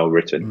really well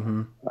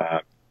written.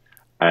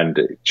 And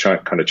it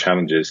kind of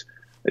challenges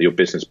that your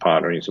business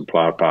partnering,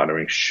 supplier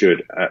partnering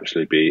should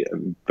actually be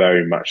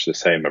very much the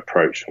same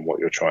approach on what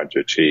you're trying to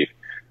achieve.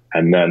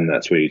 And then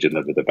that's where you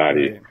deliver the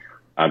value.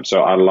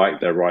 So I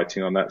like their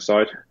writing on that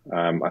side.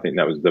 I think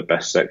that was the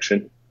best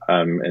section.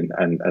 And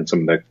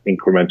some of the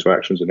incremental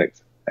actions and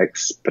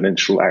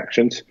exponential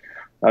actions.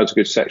 That was a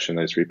good section,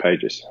 those 3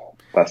 pages.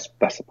 That's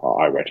the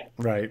part I read.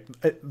 Right.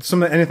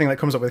 Anything that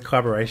comes up with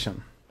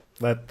collaboration,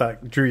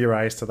 that drew your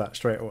eyes to that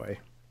straight away.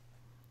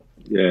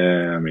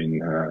 Yeah, I mean,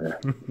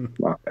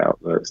 market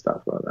outlet,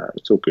 stuff like that.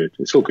 It's all good.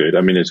 It's all good.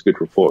 I mean, it's a good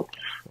report.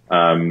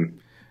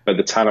 But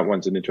the talent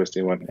one's an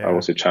interesting one. I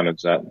also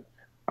challenge that.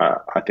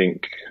 I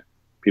think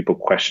people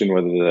question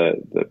whether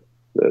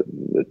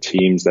the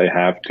teams they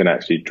have can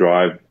actually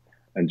drive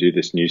and do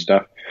this new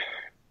stuff.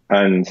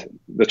 And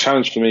the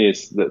challenge for me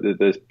is that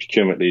the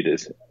procurement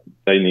leaders,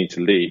 they need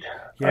to lead.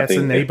 Yeah, it's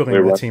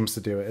enabling the teams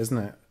to do it, isn't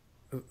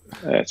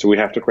it? So we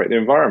have to create the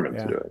environment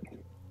to do it.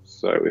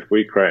 So if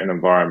we create an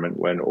environment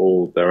when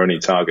their only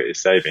target is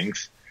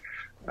savings,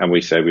 and we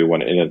say we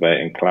want to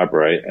innovate and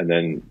collaborate, and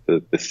then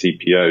the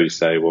CPOs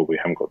say, well, we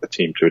haven't got the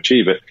team to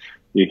achieve it,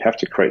 you have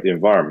to create the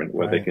environment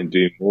where they can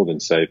do more than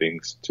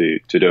savings to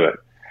do it.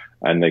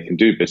 And they can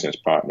do business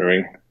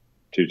partnering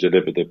to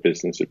deliver the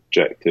business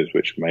objectives,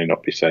 which may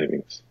not be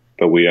savings,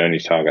 but we only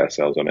target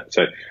ourselves on it.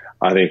 So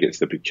I think it's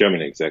the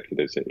procurement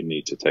executives that you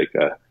need to take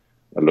a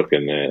look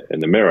in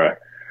the mirror.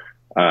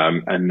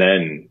 And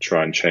then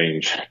try and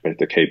change both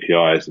the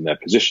KPIs and their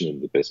position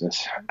in the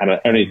business. And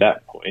at only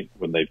that point,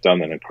 when they've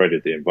done and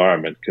created the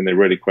environment, can they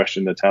really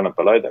question the talent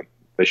below them?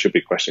 They should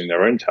be questioning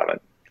their own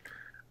talent.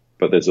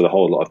 But there's a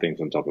whole lot of things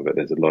on top of it.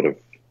 There's a lot of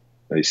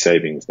these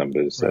savings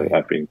numbers that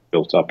have been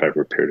built up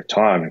over a period of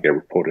time and get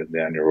reported in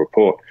the annual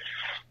report.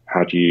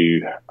 How do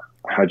you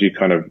how do you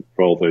kind of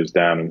roll those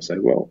down and say,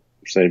 well,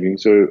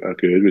 savings are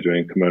good. We're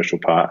doing a commercial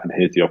part, and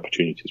here's the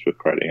opportunities we're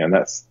creating, and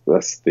that's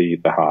the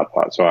hard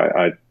part. So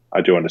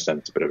I do understand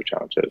it's a bit of a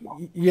challenge as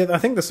well. Yeah, I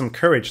think there's some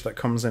courage that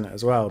comes in it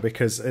as well,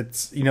 because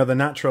it's, the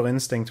natural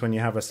instinct when you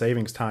have a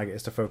savings target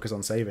is to focus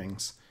on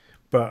savings.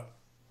 But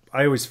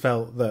I always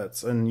felt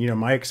that, and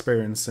my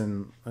experience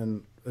in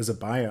as a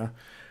buyer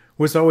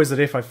was always that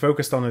if I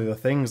focused on other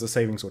things, the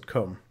savings would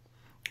come.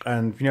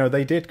 And,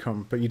 they did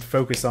come, but you'd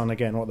focus on,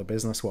 again, what the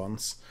business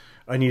wants.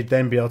 And you'd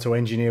then be able to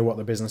engineer what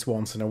the business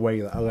wants in a way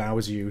that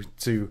allows you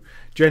to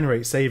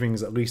generate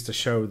savings, at least to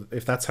show,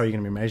 if that's how you're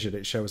going to be measured,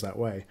 it shows that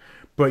way.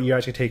 But you're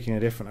actually taking a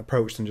different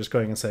approach than just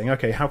going and saying,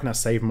 okay, how can I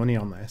save money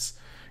on this?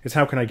 It's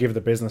how can I give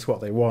the business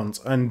what they want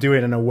and do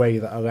it in a way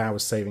that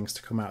allows savings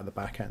to come out of the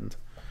back end.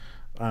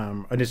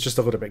 And it's just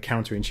a little bit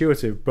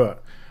counterintuitive,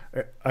 but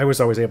I was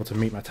always able to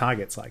meet my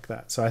targets like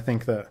that. So I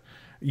think that,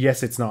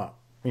 yes, it's not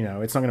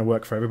going to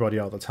work for everybody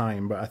all the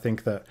time, but I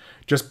think that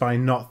just by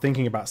not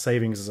thinking about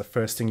savings as the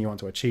first thing you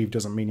want to achieve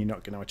doesn't mean you're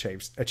not going to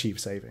achieve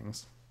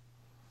savings.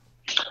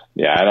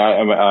 Yeah,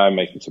 and I'm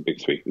making some big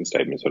sweeping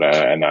statements, but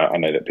I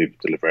know that people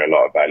deliver a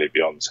lot of value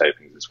beyond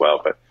savings as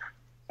well. But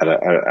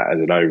as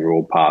an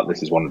overall part,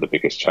 this is one of the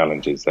biggest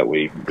challenges that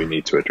we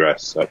need to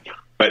address. So,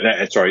 but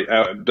sorry,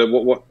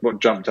 what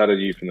jumped out of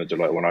you from the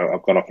Deloitte one?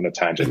 I've gone off on a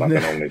tangent like I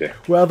normally do.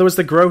 Well, there was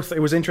the growth.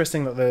 It was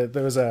interesting that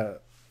there was a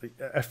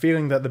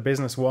feeling that the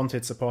business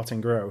wanted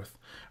supporting growth,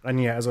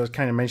 and yet, as I was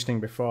kind of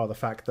mentioning before, the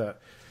fact that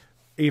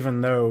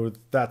even though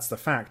that's the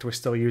fact, we're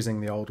still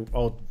using the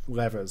old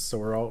levers,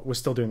 so we're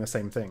still doing the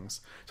same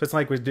things. So it's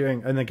like we're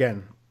doing, and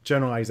again,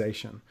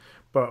 generalization,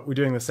 but we're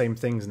doing the same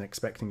things and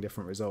expecting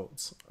different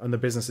results. And the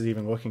business is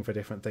even looking for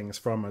different things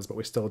from us, but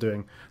we're still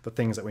doing the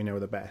things that we know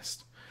the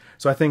best.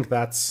 So I think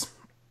that's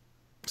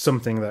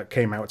something that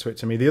came out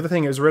to me. The other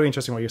thing, it was really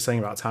interesting what you're saying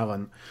about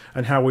talent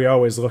and how we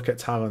always look at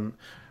talent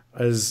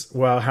as,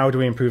 well, how do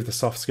we improve the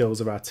soft skills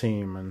of our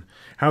team and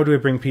how do we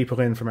bring people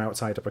in from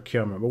outside of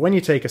procurement? But when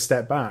you take a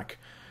step back,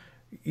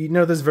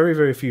 there's very,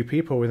 very few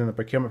people within the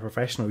procurement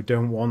professional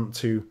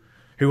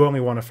who only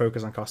want to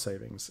focus on cost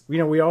savings.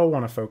 We all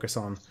want to focus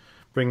on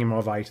bringing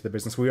more value to the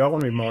business. We all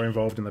want to be more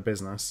involved in the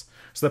business.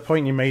 So the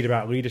point you made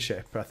about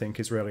leadership, I think,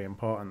 is really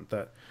important,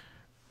 that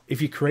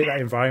if you create that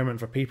environment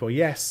for people,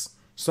 yes,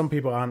 some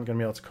people aren't going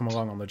to be able to come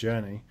along on the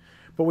journey,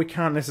 but we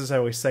can't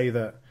necessarily say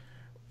that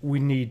we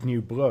need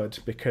new blood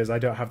because I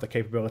don't have the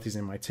capabilities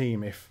in my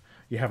team if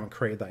you haven't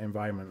created that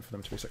environment for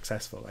them to be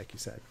successful, like you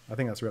said. I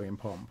think that's a really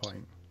important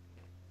point.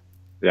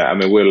 Yeah, I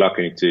mean, we're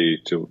lucky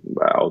to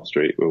Old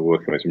Street. We're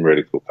working with some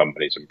really cool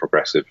companies and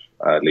progressive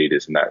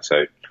leaders in that.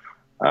 So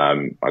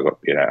I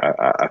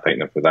thank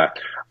them for that.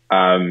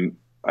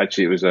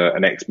 Actually, it was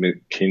an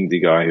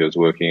ex-McKinsey guy who was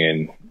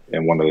working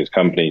in one of those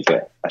companies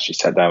that actually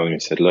sat down with me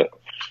and said, look,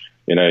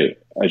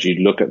 as you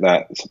look at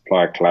that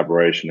supplier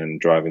collaboration and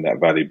driving that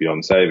value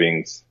beyond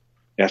savings,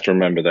 you have to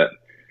remember that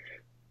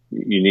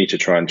you need to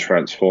try and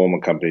transform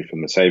a company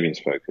from the savings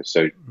focus.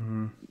 So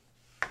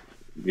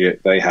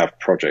they have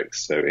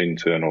projects, so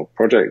internal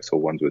projects or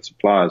ones with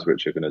suppliers,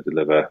 which are going to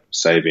deliver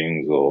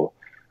savings or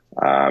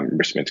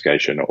risk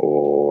mitigation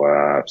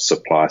or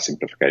supply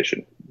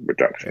simplification,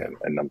 reduction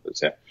in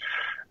numbers. Yeah.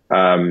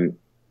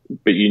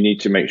 But you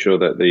need to make sure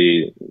that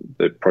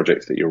the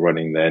projects that you're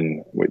running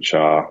then, which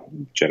are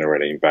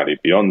generating value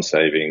beyond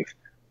savings,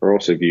 are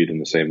also viewed in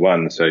the same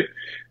one. So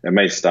it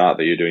may start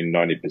that you're doing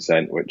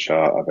 90%, which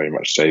are very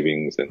much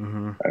savings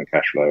and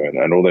cash flow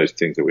and all those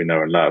things that we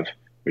know and love,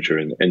 which are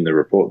in the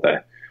report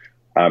there.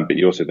 But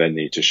you also then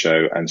need to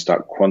show and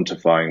start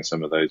quantifying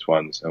some of those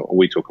ones.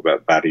 We talk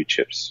about value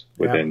chips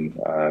within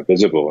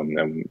Visible,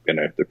 and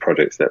the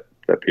projects that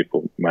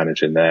people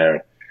manage in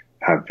there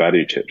have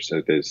value chips.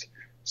 So there's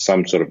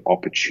some sort of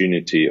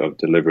opportunity of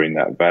delivering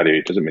that value.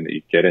 It doesn't mean that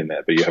you get in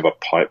there, but you have a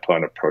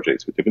pipeline of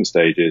projects with different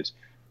stages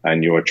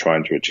and you're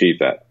trying to achieve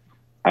that.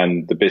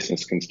 And the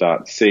business can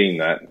start seeing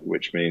that,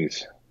 which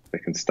means they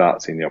can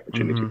start seeing the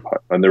opportunity.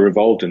 And they're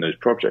involved in those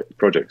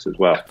projects as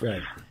well.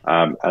 Right.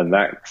 And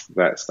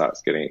that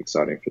starts getting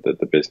exciting for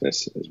the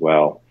business as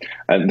well.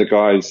 And the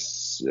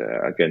guys,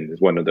 again,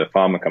 there's one of the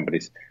pharma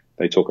companies,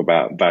 they talk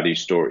about value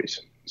stories.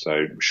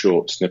 So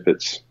short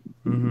snippets,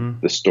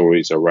 the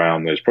stories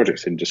around those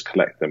projects, and just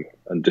collect them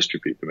and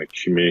distribute them and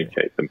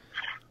communicate them.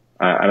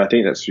 And I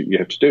think that's what you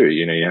have to do.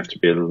 You have to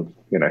be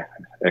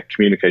a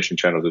communication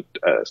channels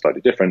are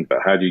slightly different, but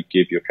how do you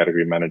give your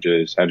category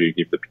managers, how do you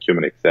give the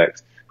procurement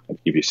execs, how do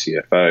you give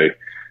your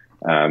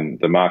CFO,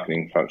 the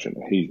marketing function,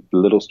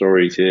 little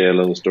stories here,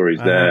 little stories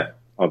there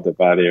of the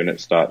value, and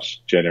it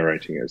starts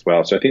generating it as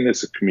well. So I think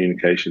there's a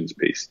communications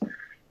piece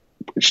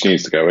which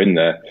needs to go in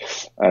there,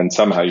 and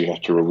somehow you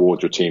have to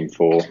reward your team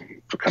for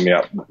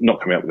not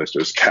coming up with those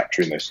stories,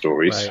 capturing those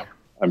stories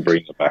and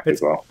bringing them back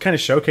as well. Kind of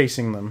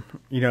showcasing them.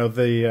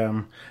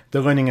 The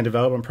learning and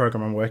development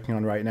program I'm working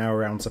on right now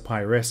around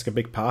supply risk, a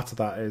big part of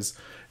that is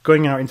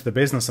going out into the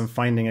business and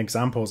finding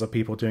examples of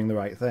people doing the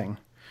right thing,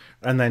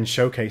 and then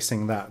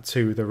showcasing that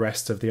to the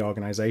rest of the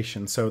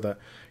organization so that,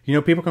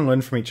 people can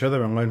learn from each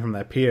other and learn from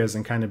their peers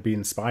and kind of be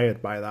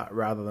inspired by that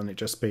rather than it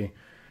just be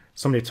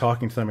somebody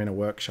talking to them in a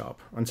workshop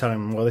and telling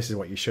them, well, this is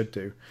what you should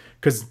do.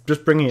 Because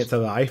just bringing it to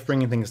life,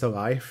 bringing things to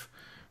life,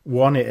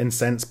 one, it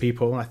incents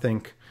people, I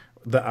think,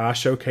 that are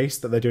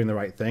showcased that they're doing the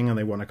right thing and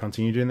they want to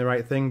continue doing the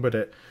right thing.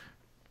 But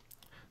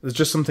there's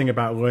just something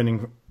about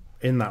learning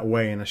in that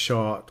way, in a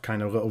short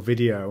kind of little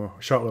video,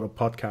 short little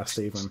podcast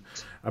even,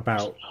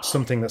 about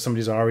something that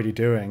somebody's already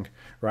doing,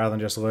 rather than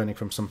just learning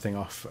from something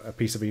off a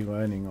piece of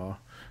e-learning or,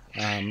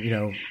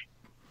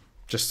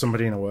 just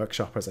somebody in a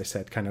workshop, as I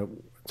said, kind of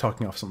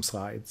talking off some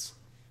slides.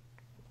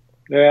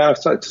 Yeah, I've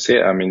started to see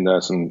it. I mean,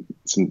 some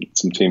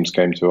teams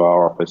came to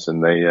our office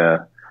and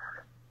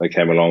they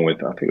came along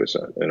with, I think it was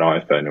an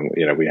iPhone,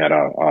 and we had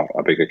our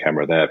bigger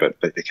camera there, but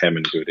they came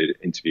and did an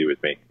interview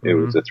with me. It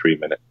was a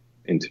 3-minute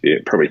interview.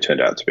 It probably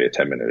turned out to be a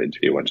 10-minute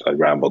interview once I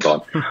rambled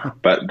on,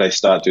 but they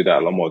start to do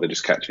that a lot more. They're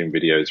just catching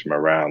videos from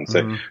around.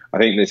 So I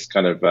think this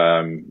kind of,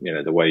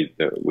 the way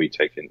that we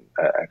take in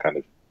and kind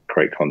of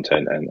create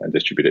content and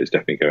distribute it is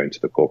definitely going to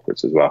the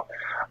corporates as well.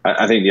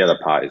 I think the other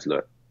part is,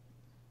 look,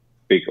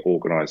 big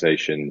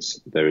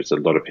organizations, there is a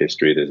lot of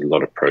history, there's a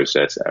lot of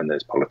process, and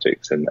there's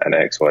politics and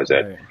X, Y, Z.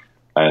 Right.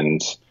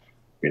 And,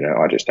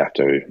 I just have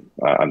to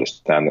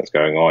understand what's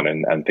going on,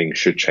 and things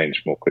should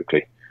change more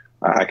quickly.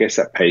 I guess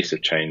that pace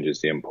of change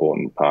is the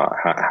important part.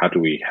 How do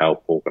we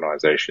help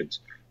organizations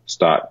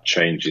start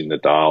changing the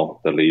dial,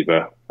 the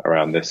lever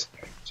around this,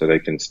 so they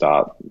can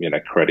start,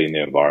 creating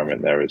the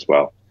environment there as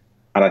well?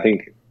 And I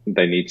think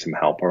they need some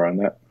help around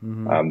that.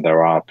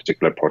 There are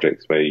particular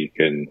projects where you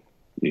can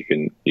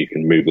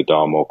move the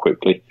dial more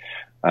quickly,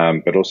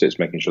 but also it's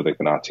making sure they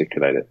can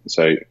articulate it.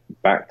 So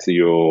back to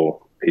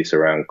your piece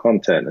around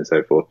content and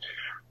so forth,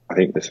 I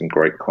think there's some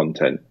great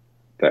content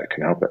that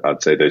can help it.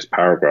 I'd say those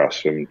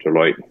paragraphs from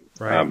Deloitte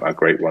are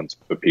great ones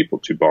for people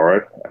to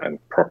borrow and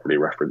properly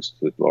reference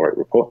to the Deloitte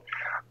report,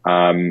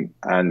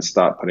 and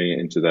start putting it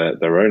into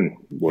their own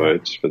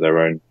words for their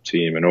own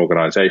team and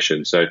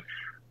organization. So,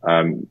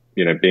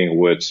 being a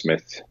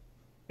wordsmith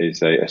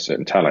is a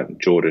certain talent.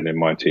 Jordan in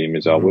my team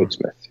is our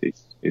wordsmith.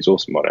 He's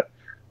awesome on it.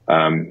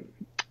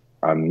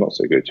 I'm not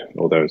so good,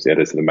 although as the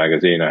editor of the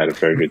magazine, I had a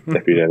very good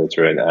deputy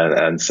editor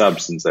and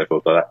subs and so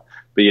forth like that.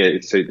 But yeah,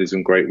 so there's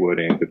some great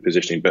wording and good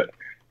positioning. But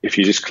if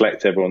you just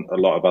collect a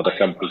lot of other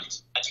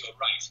companies.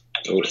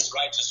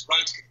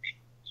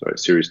 Sorry,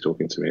 Siri's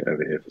talking to me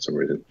over here for some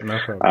reason. No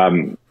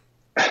problem.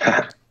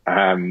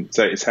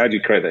 So it's how do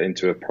you create that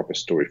into a proper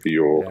story for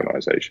your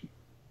organization?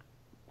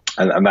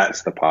 And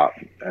that's the part.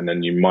 And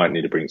then you might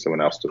need to bring someone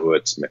else to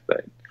wordsmith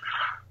that in.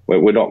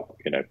 We're not,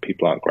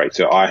 people aren't great.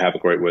 So I have a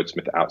great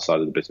wordsmith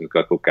outside of the business, a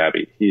guy called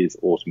Gabby. He is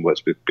awesome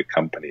wordsmith with big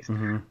companies.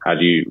 How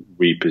do you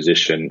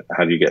reposition?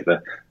 How do you get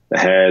the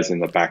hairs in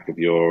the back of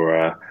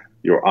your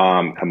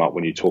arm come up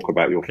when you talk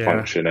about your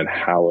function and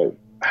how it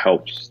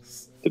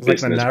helps the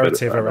business? Like the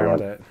narrative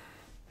around it.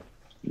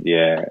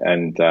 Yeah,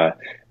 and it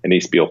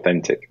needs to be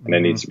authentic and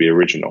it needs to be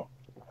original.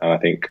 And I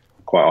think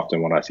quite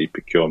often when I see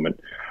procurement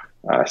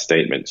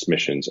statements,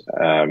 missions,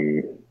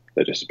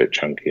 they're just a bit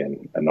chunky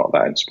and not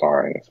that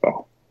inspiring as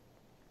well.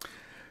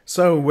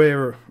 So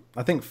we're,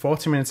 I think,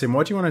 40 minutes in.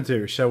 What do you want to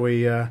do? Shall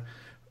we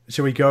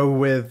go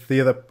with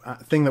the other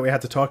thing that we had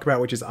to talk about,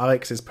 which is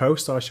Alex's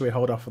post, or should we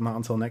hold off on that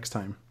until next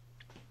time?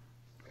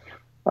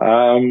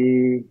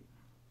 We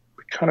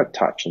kind of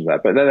touched on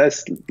that, but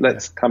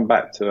let's come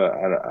back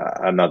to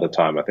another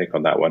time, I think,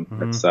 on that one.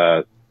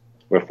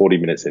 We're 40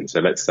 minutes in, so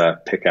let's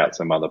pick out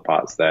some other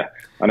parts there.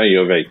 I know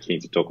you're very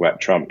keen to talk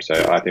about Trump, so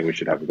I think we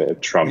should have a bit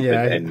of Trump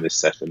in this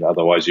session.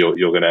 Otherwise, you're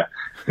not gonna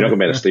be able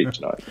to sleep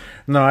tonight.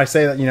 No, I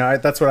say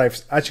that, that's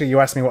what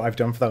you asked me what I've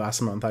done for the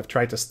last month. I've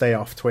tried to stay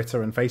off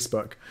Twitter and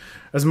Facebook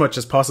as much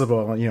as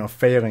possible,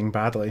 failing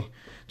badly,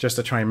 just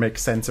to try and make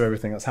sense of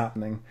everything that's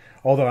happening.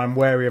 Although I'm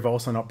wary of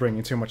also not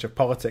bringing too much of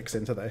politics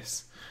into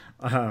this.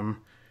 But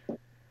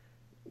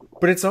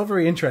it's all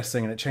very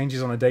interesting and it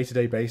changes on a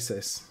day-to-day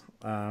basis.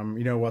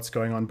 What's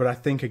going on. But I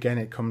think, again,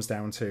 it comes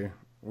down to,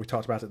 we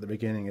talked about it at the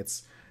beginning,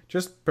 it's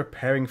just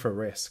preparing for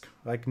risk.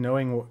 Like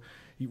knowing,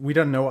 we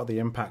don't know what the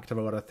impact of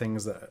a lot of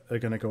things that are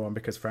going to go on,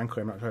 because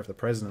frankly, I'm not sure if the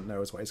president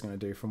knows what he's going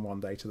to do from one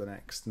day to the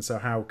next. And so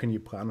how can you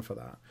plan for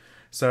that?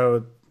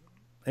 So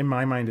in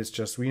my mind, it's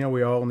just, we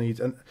all need,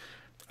 and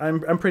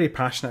I'm pretty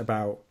passionate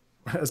about,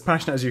 as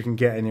passionate as you can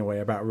get anyway,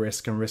 about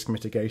risk and risk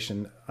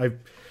mitigation.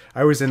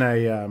 I was in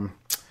a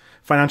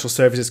financial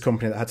services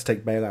company that had to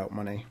take bailout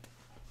money.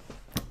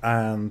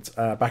 And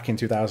back in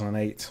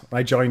 2008,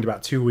 I joined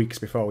about 2 weeks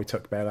before we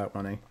took bailout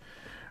money.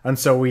 And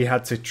so we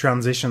had to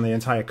transition the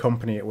entire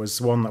company. It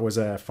was one that was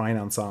a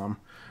finance arm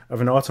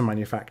of an auto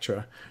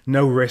manufacturer.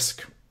 No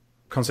risk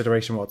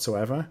consideration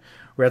whatsoever.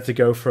 We had to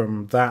go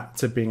from that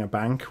to being a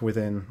bank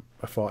within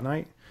a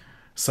fortnight.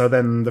 So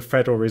then the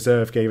Federal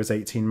Reserve gave us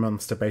 18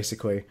 months to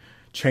basically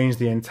change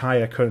the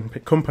entire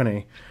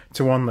company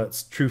to one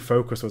that's true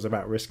focus was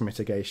about risk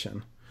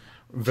mitigation,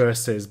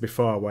 versus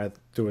before where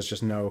there was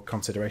just no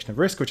consideration of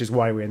risk, which is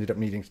why we ended up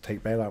needing to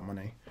take bailout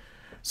money.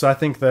 So I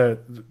think the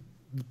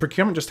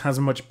procurement just has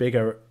a much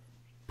bigger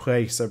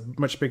place, a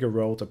much bigger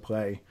role to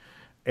play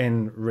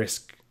in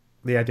risk,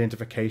 the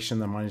identification,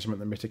 the management,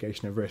 the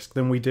mitigation of risk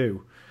than we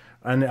do.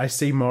 And I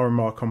see more and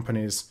more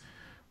companies,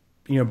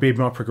 be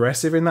more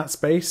progressive in that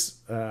space,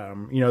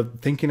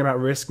 thinking about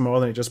risk more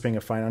than it just being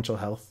a financial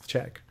health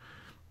check,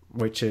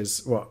 which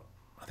is what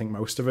I think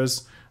most of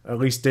us at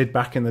least did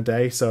back in the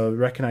day. So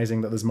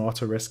recognizing that there's more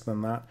to risk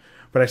than that.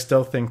 But I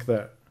still think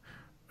that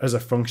as a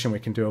function, we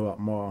can do a lot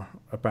more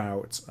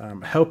about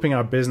helping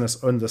our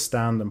business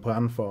understand and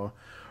plan for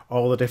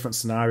all the different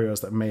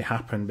scenarios that may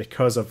happen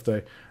because of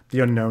the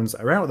unknowns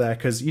that are out there.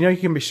 Because, you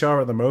can be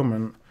sure at the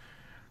moment,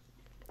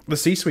 the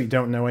C-suite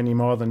don't know any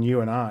more than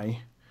you and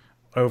I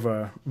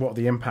over what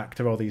the impact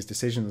of all these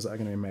decisions that are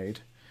going to be made.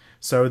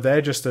 So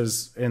they're just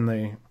as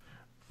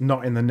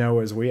not in the know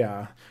as we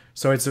are.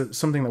 So it's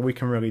something that we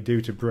can really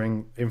do to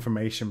bring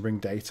information, bring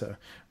data,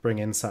 bring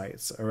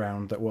insights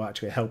around that will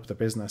actually help the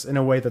business in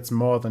a way that's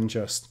more than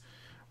just,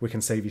 we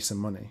can save you some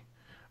money.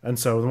 And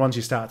so once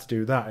you start to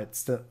do that, it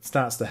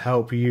starts to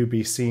help you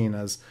be seen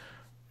as,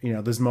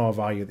 there's more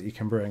value that you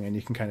can bring, and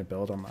you can kind of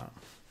build on that.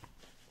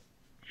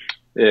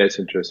 Yeah, it's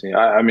interesting.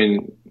 I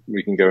mean,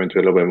 we can go into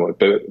a little bit more,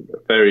 but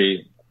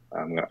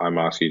I'm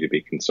asking you to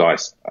be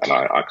concise, and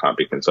I can't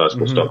be concise.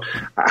 Full stop.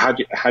 How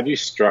do you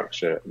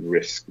structure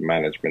risk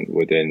management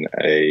within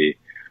a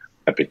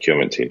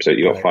procurement team? So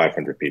you've got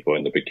 500 people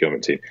in the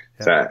procurement team.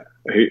 Yeah.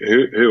 So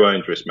who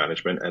owns risk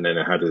management, and then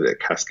how does it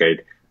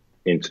cascade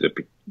into the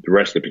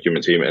rest of the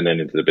procurement team and then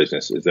into the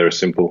business? Is there a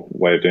simple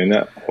way of doing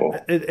that? Or?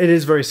 It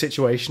is very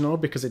situational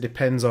because it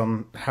depends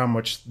on how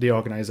much the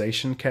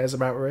organization cares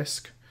about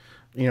risk.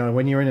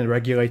 When you're in a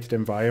regulated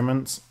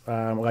environment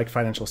like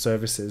financial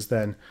services,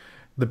 then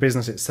the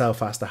business itself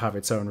has to have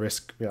its own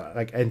risk,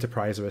 like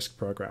enterprise risk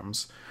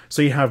programs.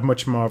 So you have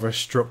much more of a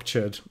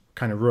structured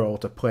kind of role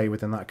to play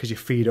within that because you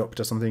feed up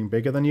to something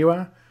bigger than you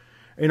are.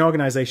 In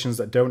organizations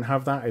that don't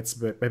have that,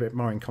 it's a bit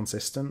more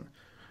inconsistent.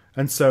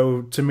 And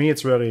so to me,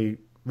 it's really,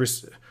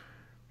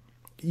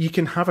 you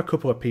can have a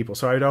couple of people.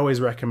 So I would always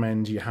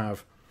recommend you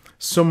have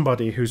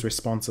somebody who's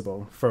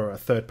responsible for a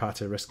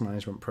third-party risk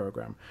management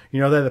program.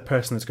 They're the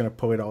person that's going to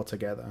pull it all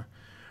together.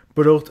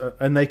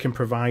 And they can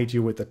provide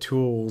you with the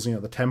tools,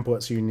 the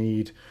templates you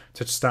need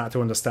to start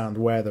to understand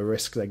where the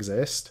risks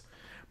exist.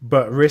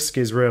 But risk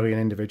is really an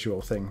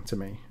individual thing to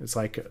me. It's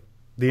like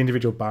the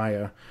individual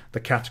buyer, the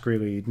category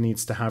lead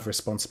needs to have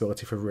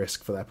responsibility for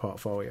risk for their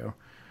portfolio.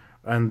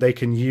 And they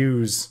can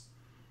use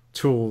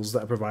tools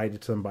that are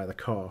provided to them by the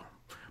core.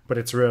 But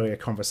it's really a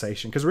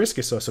conversation because risk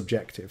is so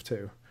subjective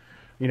too.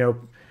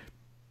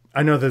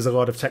 I know there's a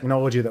lot of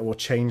technology that will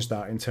change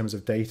that in terms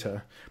of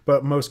data,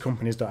 but most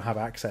companies don't have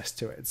access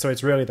to it. So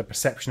it's really the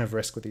perception of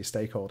risk with your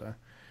stakeholder.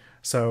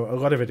 So a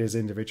lot of it is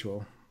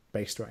individual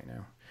based right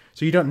now.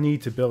 So you don't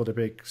need to build a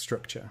big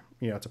structure,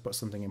 to put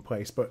something in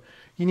place, but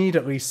you need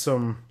at least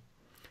some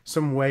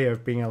way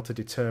of being able to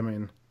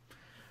determine,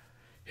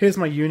 here's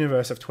my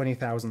universe of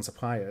 20,000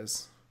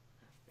 suppliers.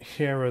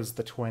 Here is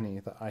the 20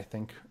 that I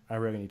think I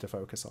really need to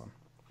focus on.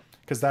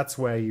 Because that's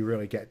where you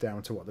really get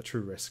down to what the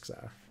true risks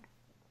are.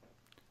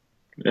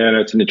 Yeah,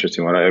 that's an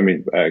interesting one. I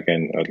mean,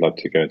 again, I'd love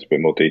to go into a bit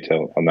more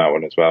detail on that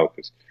one as well,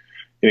 because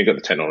you've got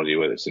the technology,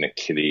 whether it's an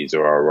Achilles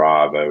or a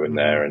Ravo in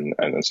there and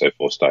so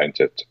forth, starting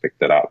to pick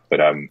that up. But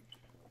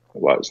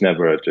it's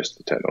never just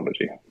the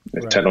technology.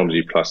 It's right.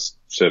 Technology plus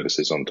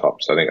services on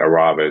top. So I think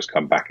Aravo's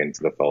come back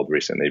into the fold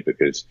recently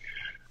because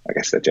I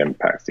guess that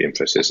Genpact, the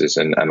Infosys,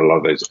 and a lot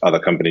of those other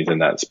companies in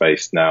that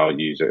space now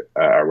use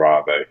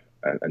Aravo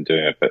and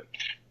doing it. But,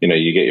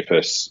 you get your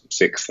first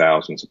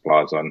 6,000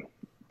 suppliers on,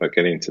 but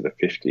getting to the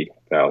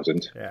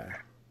 50,000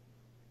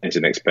 is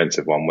an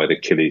expensive one, where the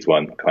Achilles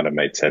one kind of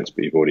made sense,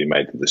 but you've already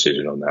made the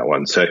decision on that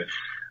one. So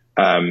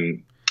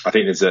I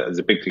think there's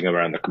a big thing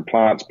around the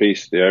compliance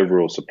piece, the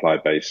overall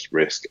supply-based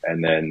risk,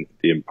 and then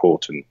the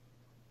important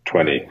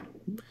 20,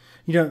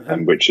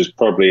 and which is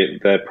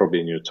they're probably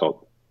in your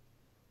top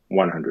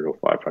 100 or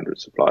 500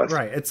 suppliers.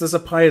 Right. It's the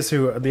suppliers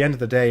who, at the end of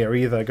the day, are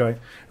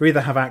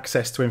either have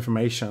access to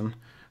information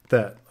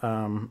that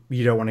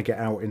you don't want to get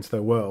out into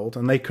the world,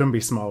 and they can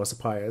be smaller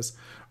suppliers,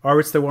 or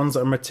it's the ones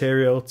that are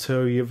material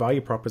to your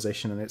value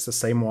proposition, and it's the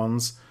same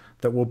ones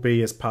that will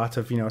be as part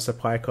of a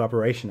supplier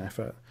collaboration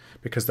effort,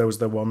 because those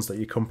are the ones that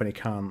your company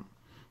can't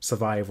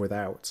survive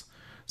without.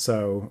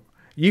 So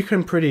you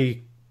can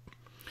do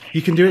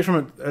it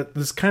from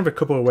there's kind of a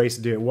couple of ways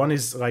to do it. One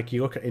is like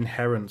you look at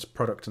inherent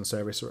product and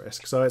service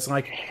risk. So it's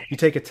like you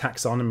take a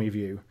taxonomy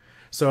view.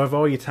 So of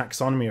all your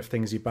taxonomy of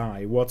things you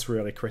buy, what's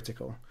really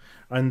critical?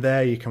 And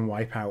there you can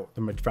wipe out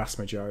the vast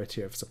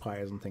majority of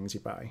suppliers and things you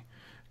buy.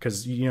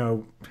 Because,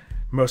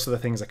 most of the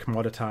things are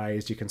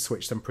commoditized. You can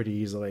switch them pretty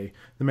easily.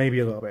 There may be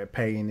a little bit of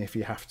pain if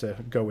you have to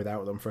go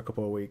without them for a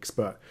couple of weeks,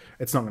 but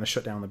it's not going to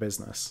shut down the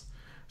business.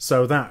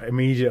 So that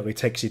immediately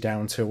takes you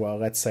down to, well,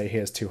 let's say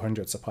here's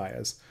 200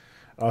 suppliers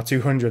or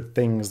 200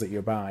 things that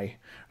you buy.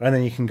 And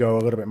then you can go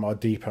a little bit more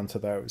deep onto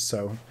those.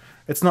 So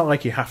it's not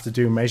like you have to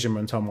do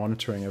measurement or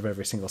monitoring of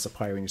every single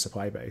supplier in your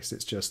supply base.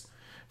 It's just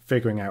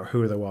figuring out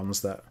who are the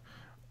ones that,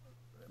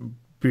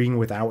 being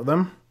without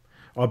them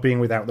or being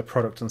without the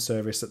product and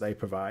service that they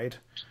provide,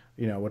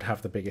 would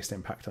have the biggest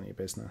impact on your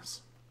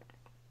business.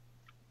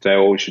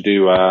 So what we should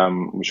do,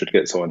 we should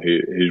get someone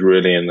who's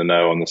really in the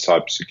know on the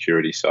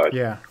cybersecurity side.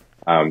 Yeah.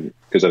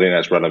 Because I think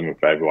that's relevant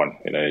for everyone.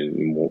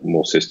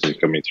 More systems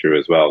coming through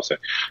as well. So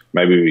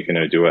maybe we can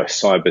do a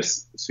cyber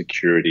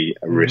security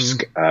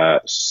risk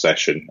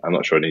session. I'm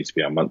not sure it needs to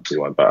be a monthly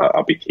one, but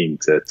I'll be keen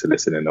to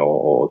listen in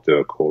or do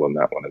a call on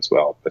that one as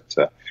well. But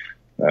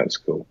that's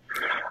cool.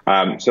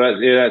 So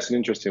that's an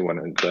interesting one.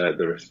 And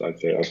the rest, I'd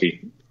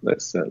say,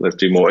 let's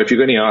do more. If you've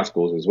got any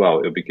articles as well,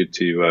 it'll be good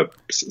to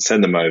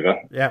send them over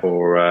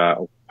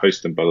or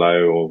post them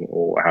below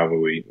or however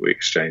we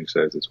exchange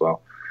those as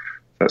well.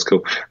 That's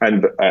cool.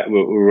 And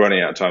we're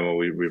running out of time, or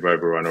we've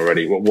overrun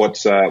already.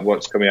 What's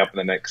coming up in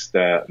the next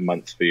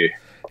month for you?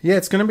 Yeah,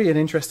 it's going to be an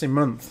interesting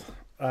month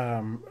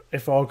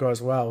if all goes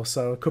well.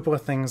 So a couple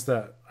of things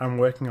that I'm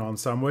working on.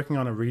 So I'm working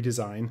on a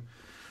redesign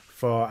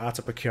for Art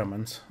of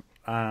Procurement,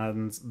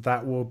 and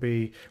that will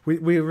be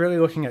we're really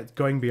looking at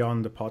going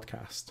beyond the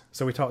podcast.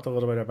 So we talked a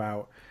little bit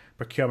about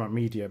procurement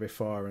media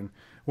before, and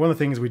one of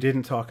the things we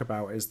didn't talk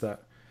about is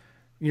that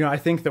I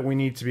think that we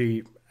need to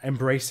be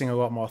embracing a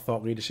lot more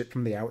thought leadership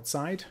from the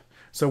outside.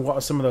 So what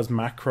are some of those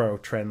macro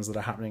trends that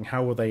are happening?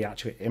 How will they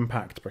actually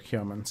impact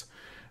procurement?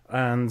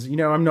 And,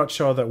 I'm not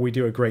sure that we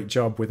do a great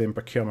job within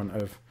procurement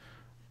of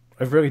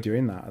really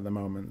doing that at the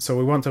moment. So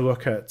we want to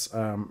look at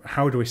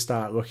how do we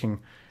start looking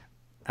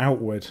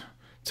outward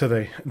to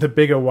the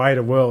bigger,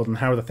 wider world, and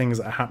how the things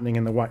that are happening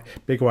in the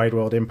big, wide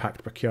world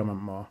impact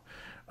procurement more.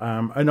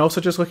 And also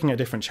just looking at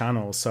different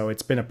channels. So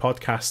it's been a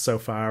podcast so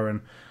far,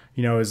 and,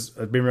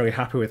 I've been really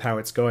happy with how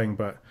it's going,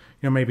 but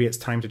maybe it's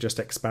time to just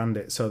expand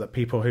it so that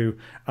people who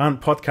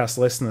aren't podcast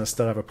listeners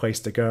still have a place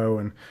to go.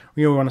 And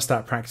we want to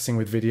start practicing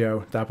with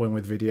video, dabbling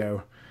with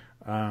video,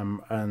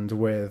 and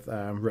with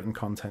written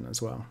content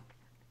as well.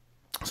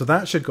 So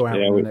that should go out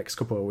in the next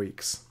couple of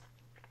weeks.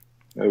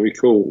 That'd be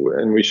cool,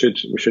 and we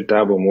should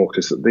dabble more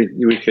because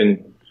we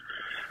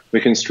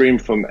can stream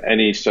from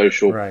any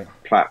social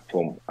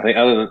platform. I think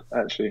other than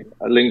actually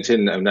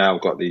LinkedIn have now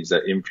got these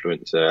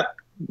influencer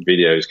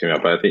videos coming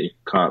up, but I think you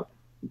can't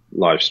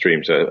live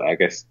stream, so I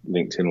guess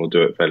LinkedIn will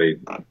do it fairly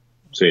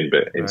soon,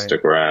 but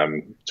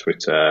Instagram,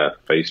 Twitter,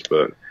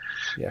 Facebook.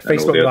 Yeah,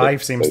 Facebook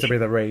Live seems to be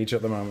the rage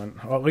at the moment,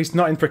 or at least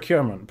not in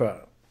procurement,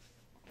 but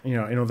in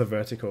other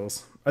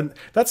verticals. And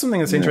that's something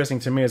that's interesting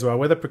to me as well,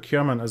 whether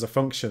procurement as a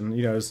function,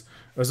 as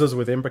us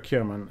within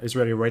procurement, is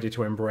really ready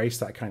to embrace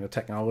that kind of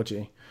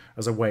technology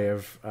as a way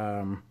of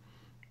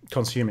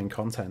consuming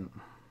content.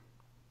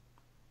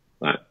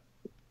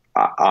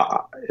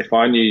 If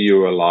I knew you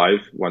were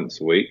live once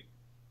a week,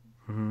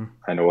 and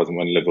it wasn't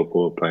when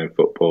Liverpool were playing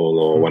football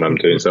or when I'm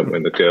doing something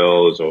with the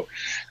girls or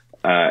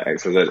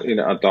so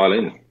that I'd dial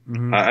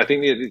in. I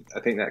think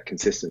that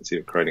consistency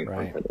of creating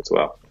content as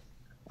well.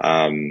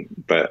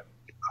 But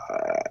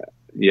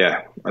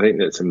I think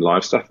that some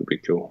live stuff would be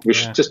cool. We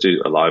should just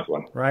do a live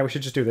one. Right, we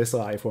should just do this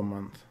live one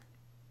month.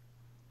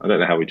 I don't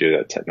know how we do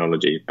that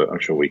technology, but I'm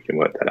sure we can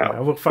work that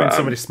out. We'll find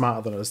somebody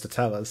smarter than us to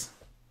tell us.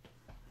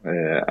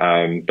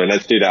 But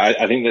let's do that.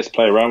 I think let's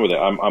play around with it.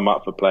 I'm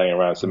up for playing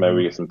around, so maybe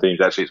we get some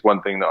themes. Actually, it's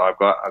one thing that I've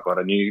got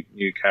a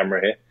new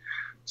camera here.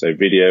 So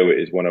video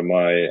is one of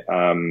my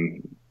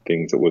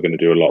things that we're going to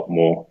do a lot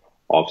more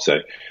of.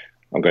 So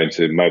I'm going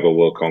to Mobile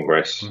World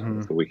Congress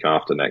the week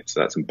after next.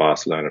 So that's in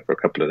Barcelona for a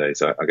couple of days.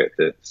 So I get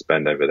to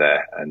spend over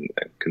there and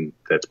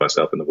condense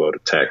myself in the world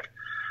of tech.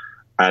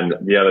 And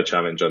the other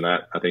challenge on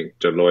that, I think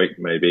Deloitte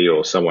maybe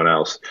or someone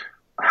else,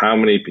 how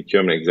many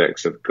procurement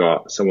execs have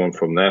got someone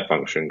from their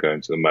function going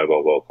to the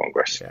Mobile World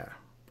Congress? Yeah,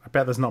 I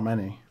bet there's not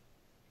many.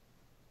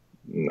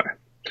 No.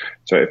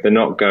 So if they're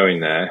not going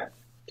there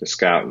to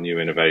scout new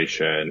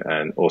innovation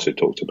and also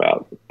talked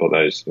about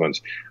those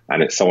ones,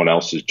 and it's someone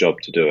else's job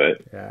to do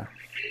it,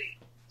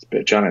 it's a bit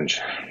of a challenge.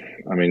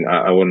 I mean,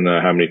 I want to know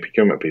how many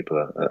procurement people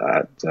are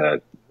at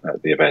the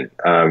event.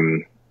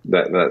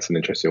 That's an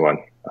interesting one.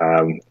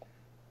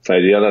 So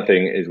the other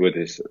thing is with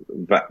this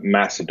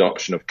mass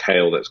adoption of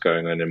kale that's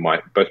going on in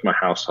both my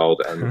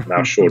household and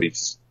now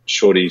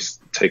Shorty's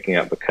taking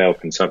up the kale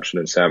consumption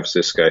in San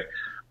Francisco.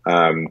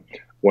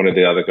 One of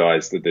the other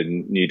guys, the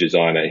new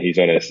designer, he's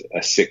on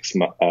a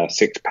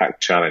six-pack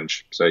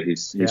challenge. So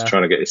he's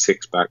trying to get his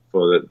six-pack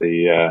for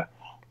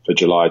for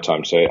July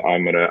time. So I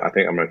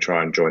think I'm gonna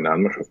try and join that.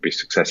 I'm not sure if I'll be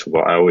successful,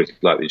 but I always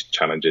like these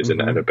challenges and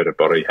a bit of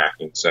body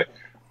hacking. So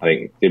I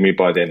think give me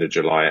by the end of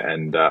July,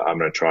 and I'm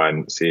going to try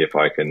and see if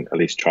I can at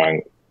least try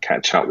and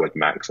catch up with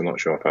Max. I'm not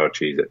sure if I'll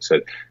achieve it.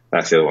 So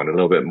that's the other one. A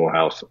little bit more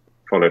health.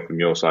 Follow from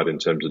your side in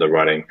terms of the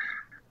running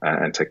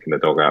and taking the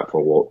dog out for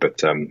a walk.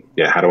 But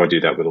how do I do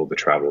that with all the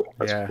travel?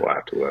 That's what I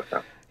have to work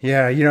out.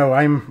 Yeah,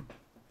 I'm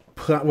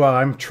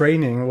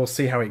training. We'll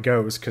see how it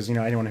goes because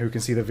anyone who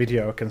can see the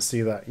video can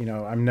see that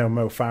I'm no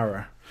Mo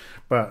Farah.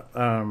 But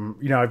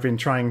I've been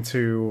training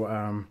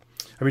for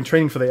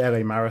the LA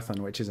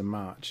Marathon, which is in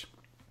March.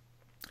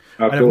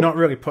 Oh, and cool. I've not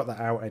really put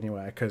that out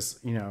anywhere because,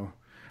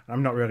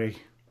 I'm not really...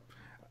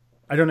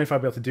 I don't know if I'll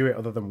be able to do it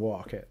other than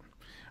walk it.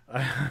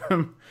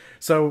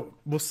 So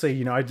we'll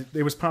see.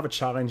 It was part of a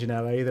challenge in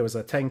LA. There was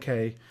a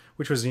 10K,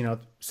 which was,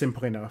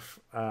 simple enough.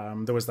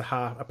 There was the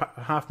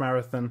half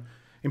marathon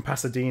in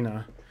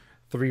Pasadena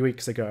 3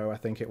 weeks ago, I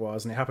think it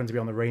was, and it happened to be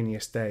on the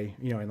rainiest day,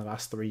 in the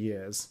last 3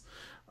 years.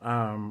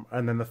 And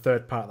then the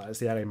third part of that is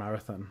the LA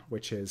Marathon,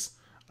 which is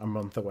a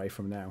month away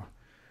from now.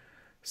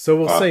 So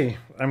we'll see.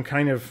 I'm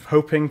kind of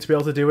hoping to be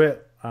able to do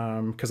it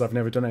because I've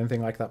never done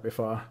anything like that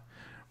before.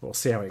 We'll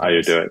see how it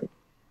goes. You do it.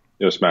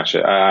 You'll smash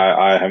it.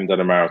 I haven't done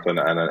a marathon,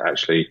 and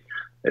actually,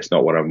 it's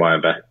not one of my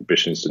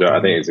ambitions to do it.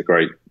 I think it's a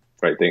great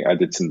thing. I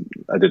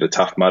did a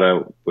Tough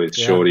Mudder with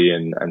Shorty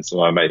and some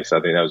of my mates. I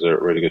think that was a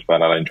really good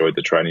fun, and I enjoyed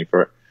the training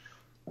for it.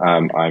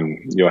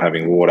 You're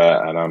having water,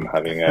 and I'm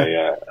having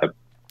a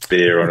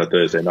beer on a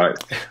Thursday night.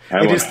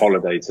 I'm on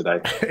holiday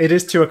today. It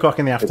is 2:00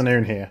 in the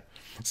afternoon here.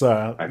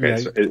 So okay, I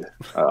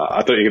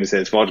thought you were going to say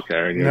it's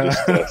vodka, and you're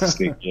just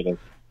sneaking in.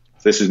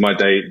 So this is my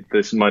day.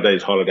 This is my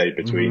day's holiday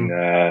between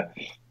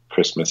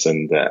Christmas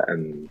and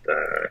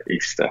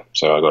Easter.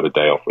 So I got a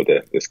day off with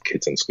this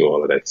kids on school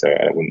holiday. So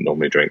I wouldn't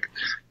normally drink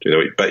during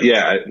the week. But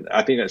yeah,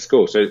 I think that's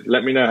cool. So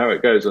let me know how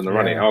it goes on the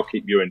running. I'll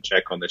keep you in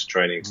check on this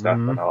training stuff,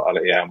 and I'll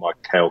let you know how my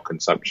kale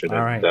consumption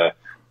and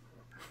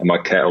my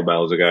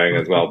kettlebells are going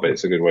as well. But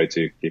it's a good way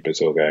to keep us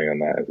all going on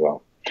that as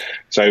well.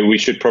 So we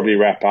should probably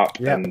wrap up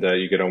and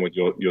you get on with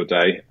your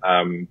day.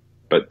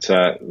 But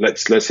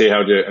let's see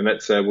how to do it,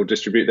 and we'll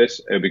distribute this.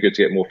 It'll be good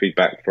to get more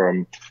feedback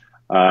from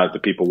the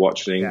people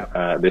watching,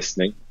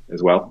 listening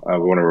as well. We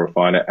want to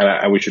refine it,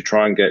 and we should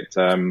try and get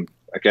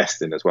a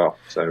guest in as well.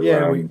 So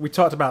we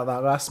talked about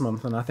that last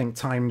month, and I think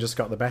time just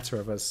got the better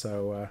of us.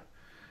 So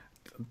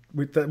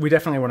we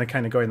definitely want to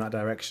kind of go in that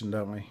direction,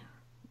 don't we?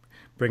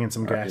 Bring in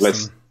some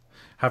guests and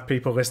have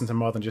people listen to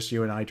more than just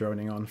you and I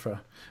droning on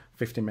for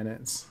 50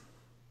 minutes.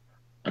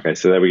 Okay,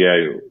 so there we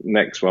go.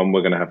 Next one,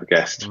 we're going to have a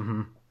guest,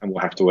 and we'll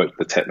have to work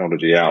the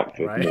technology out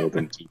for more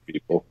than 2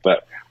 people.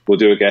 But we'll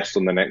do a guest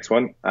on the next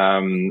one.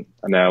 And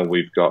now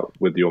we've got,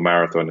 with your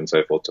marathon and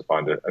so forth, to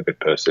find a good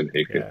person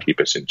who can keep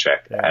us in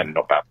check and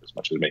not babble as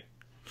much as me.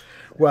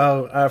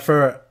 Well,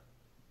 for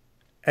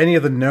any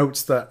of the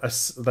notes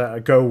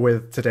that go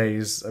with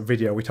today's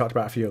video, we talked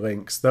about a few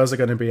links. Those are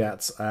going to be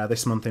at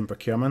this month in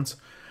procurement.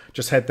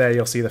 Just head there.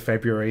 You'll see the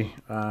February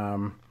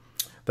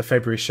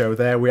show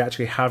there. We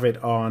actually have it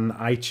on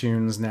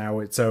iTunes now,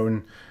 its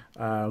own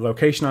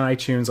location on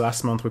iTunes.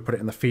 Last month we put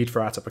it in the feed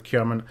for Art of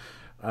Procurement,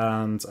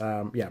 and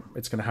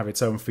it's going to have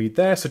its own feed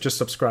there. So just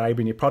subscribe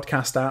in your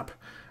podcast app,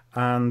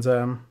 and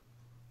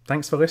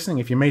thanks for listening.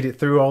 If you made it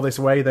through all this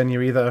way, then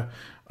you're either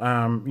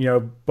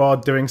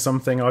bored doing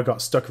something or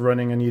got stuck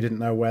running and you didn't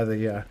know where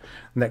the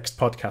next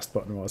podcast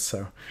button was.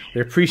 So we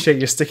appreciate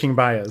you sticking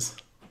by us.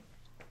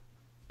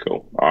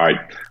 Cool. All right.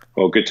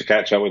 Well, good to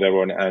catch up with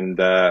everyone, and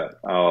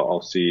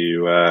I'll see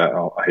you.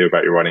 I'll hear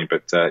about your running,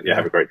 but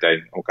have a great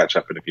day. We'll catch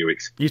up in a few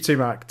weeks. You too,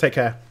 Mark. Take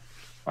care.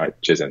 All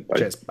right. Cheers, then. Bye.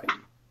 Cheers. Bye.